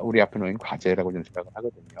우리 앞에 놓인 과제라고 저는 생각을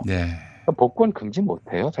하거든요. 네. 복권 금지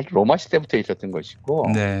못해요. 사실 로마 시대부터 있었던 것이고,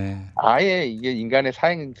 네. 아예 이게 인간의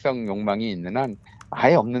사행성 욕망이 있는 한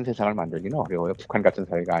아예 없는 세상을 만들기는 어려워요. 북한 같은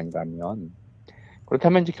사회가 아니라면.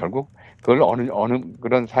 그렇다면 이제 결국 그걸 어느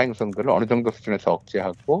그런 사행성들을 어느 정도 수준에서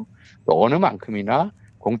억제하고 또 어느 만큼이나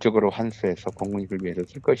공적으로 환수해서 공익을 위해서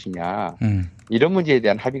쓸 것이냐 이런 문제에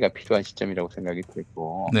대한 합의가 필요한 시점이라고 생각이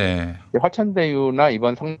들고 네. 화천대유나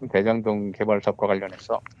이번 성남 대장동 개발 사업과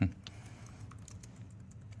관련해서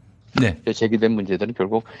네. 제기된 문제들은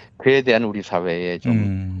결국 그에 대한 우리 사회의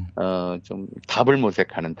좀 답을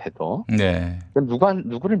모색하는 태도. 네.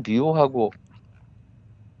 누구를 미워하고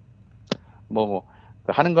뭐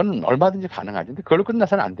하는 건 얼마든지 가능하죠. 근데 그걸로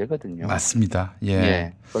끝나서는 안 되거든요. 맞습니다. 예.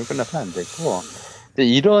 예. 그걸 끝나서는 안 되고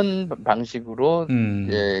이런 방식으로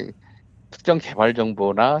이제 특정 개발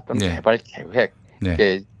정보나 또는 네. 개발 계획에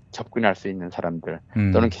네. 접근할 수 있는 사람들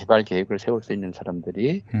또는 개발 계획을 세울 수 있는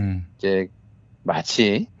사람들이 이제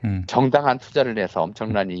마치 정당한 투자를 해서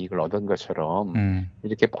엄청난 이익을 얻은 것처럼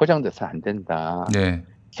이렇게 포장돼서 안 된다. 네.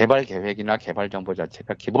 개발 계획이나 개발 정보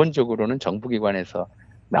자체가 기본적으로는 정부기관에서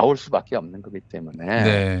나올 수밖에 없는 거기 때문에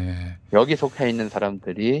네. 여기 속해 있는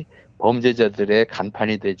사람들이 범죄자들의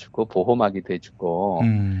간판이 돼주고 보호막이 돼주고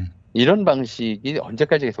이런 방식이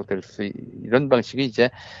언제까지 계속될 이런 방식이 이제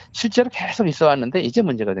실제로 계속 있어 왔는데 이제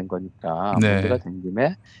문제가 된 거니까 네. 문제가 된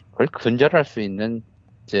김에 그걸 근절할 수 있는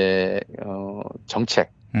이제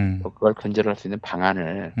정책 또 그걸 근절할 수 있는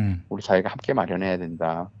방안을 우리 사회가 함께 마련해야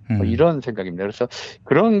된다. 뭐 이런 생각입니다. 그래서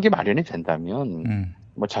그런 게 마련이 된다면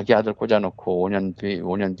뭐 자기 아들 꽂아놓고 5년 뒤,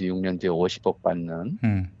 6년 뒤에 50억 받는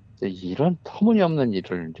이런 터무니없는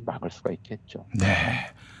일을 막을 수가 있겠죠. 네,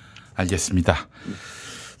 알겠습니다.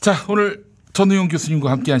 자, 오늘 전우용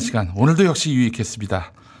교수님과 함께한 시간 오늘도 역시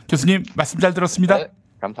유익했습니다. 교수님 말씀 잘 들었습니다. 네,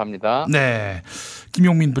 감사합니다. 네,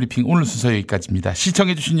 김용민 브리핑 오늘 순서 여기까지입니다.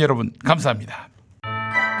 시청해 주신 여러분 감사합니다.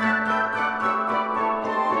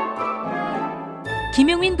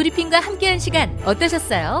 김용민 브리핑과 함께한 시간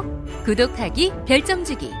어떠셨어요? 구독하기, 별점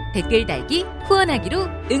주기, 댓글 달기, 후원하기로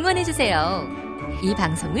응원해주세요. 이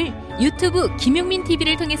방송을 유튜브 김용민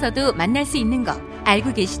TV를 통해서도 만날 수 있는 거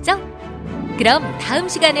알고 계시죠? 그럼 다음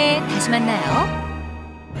시간에 다시 만나요.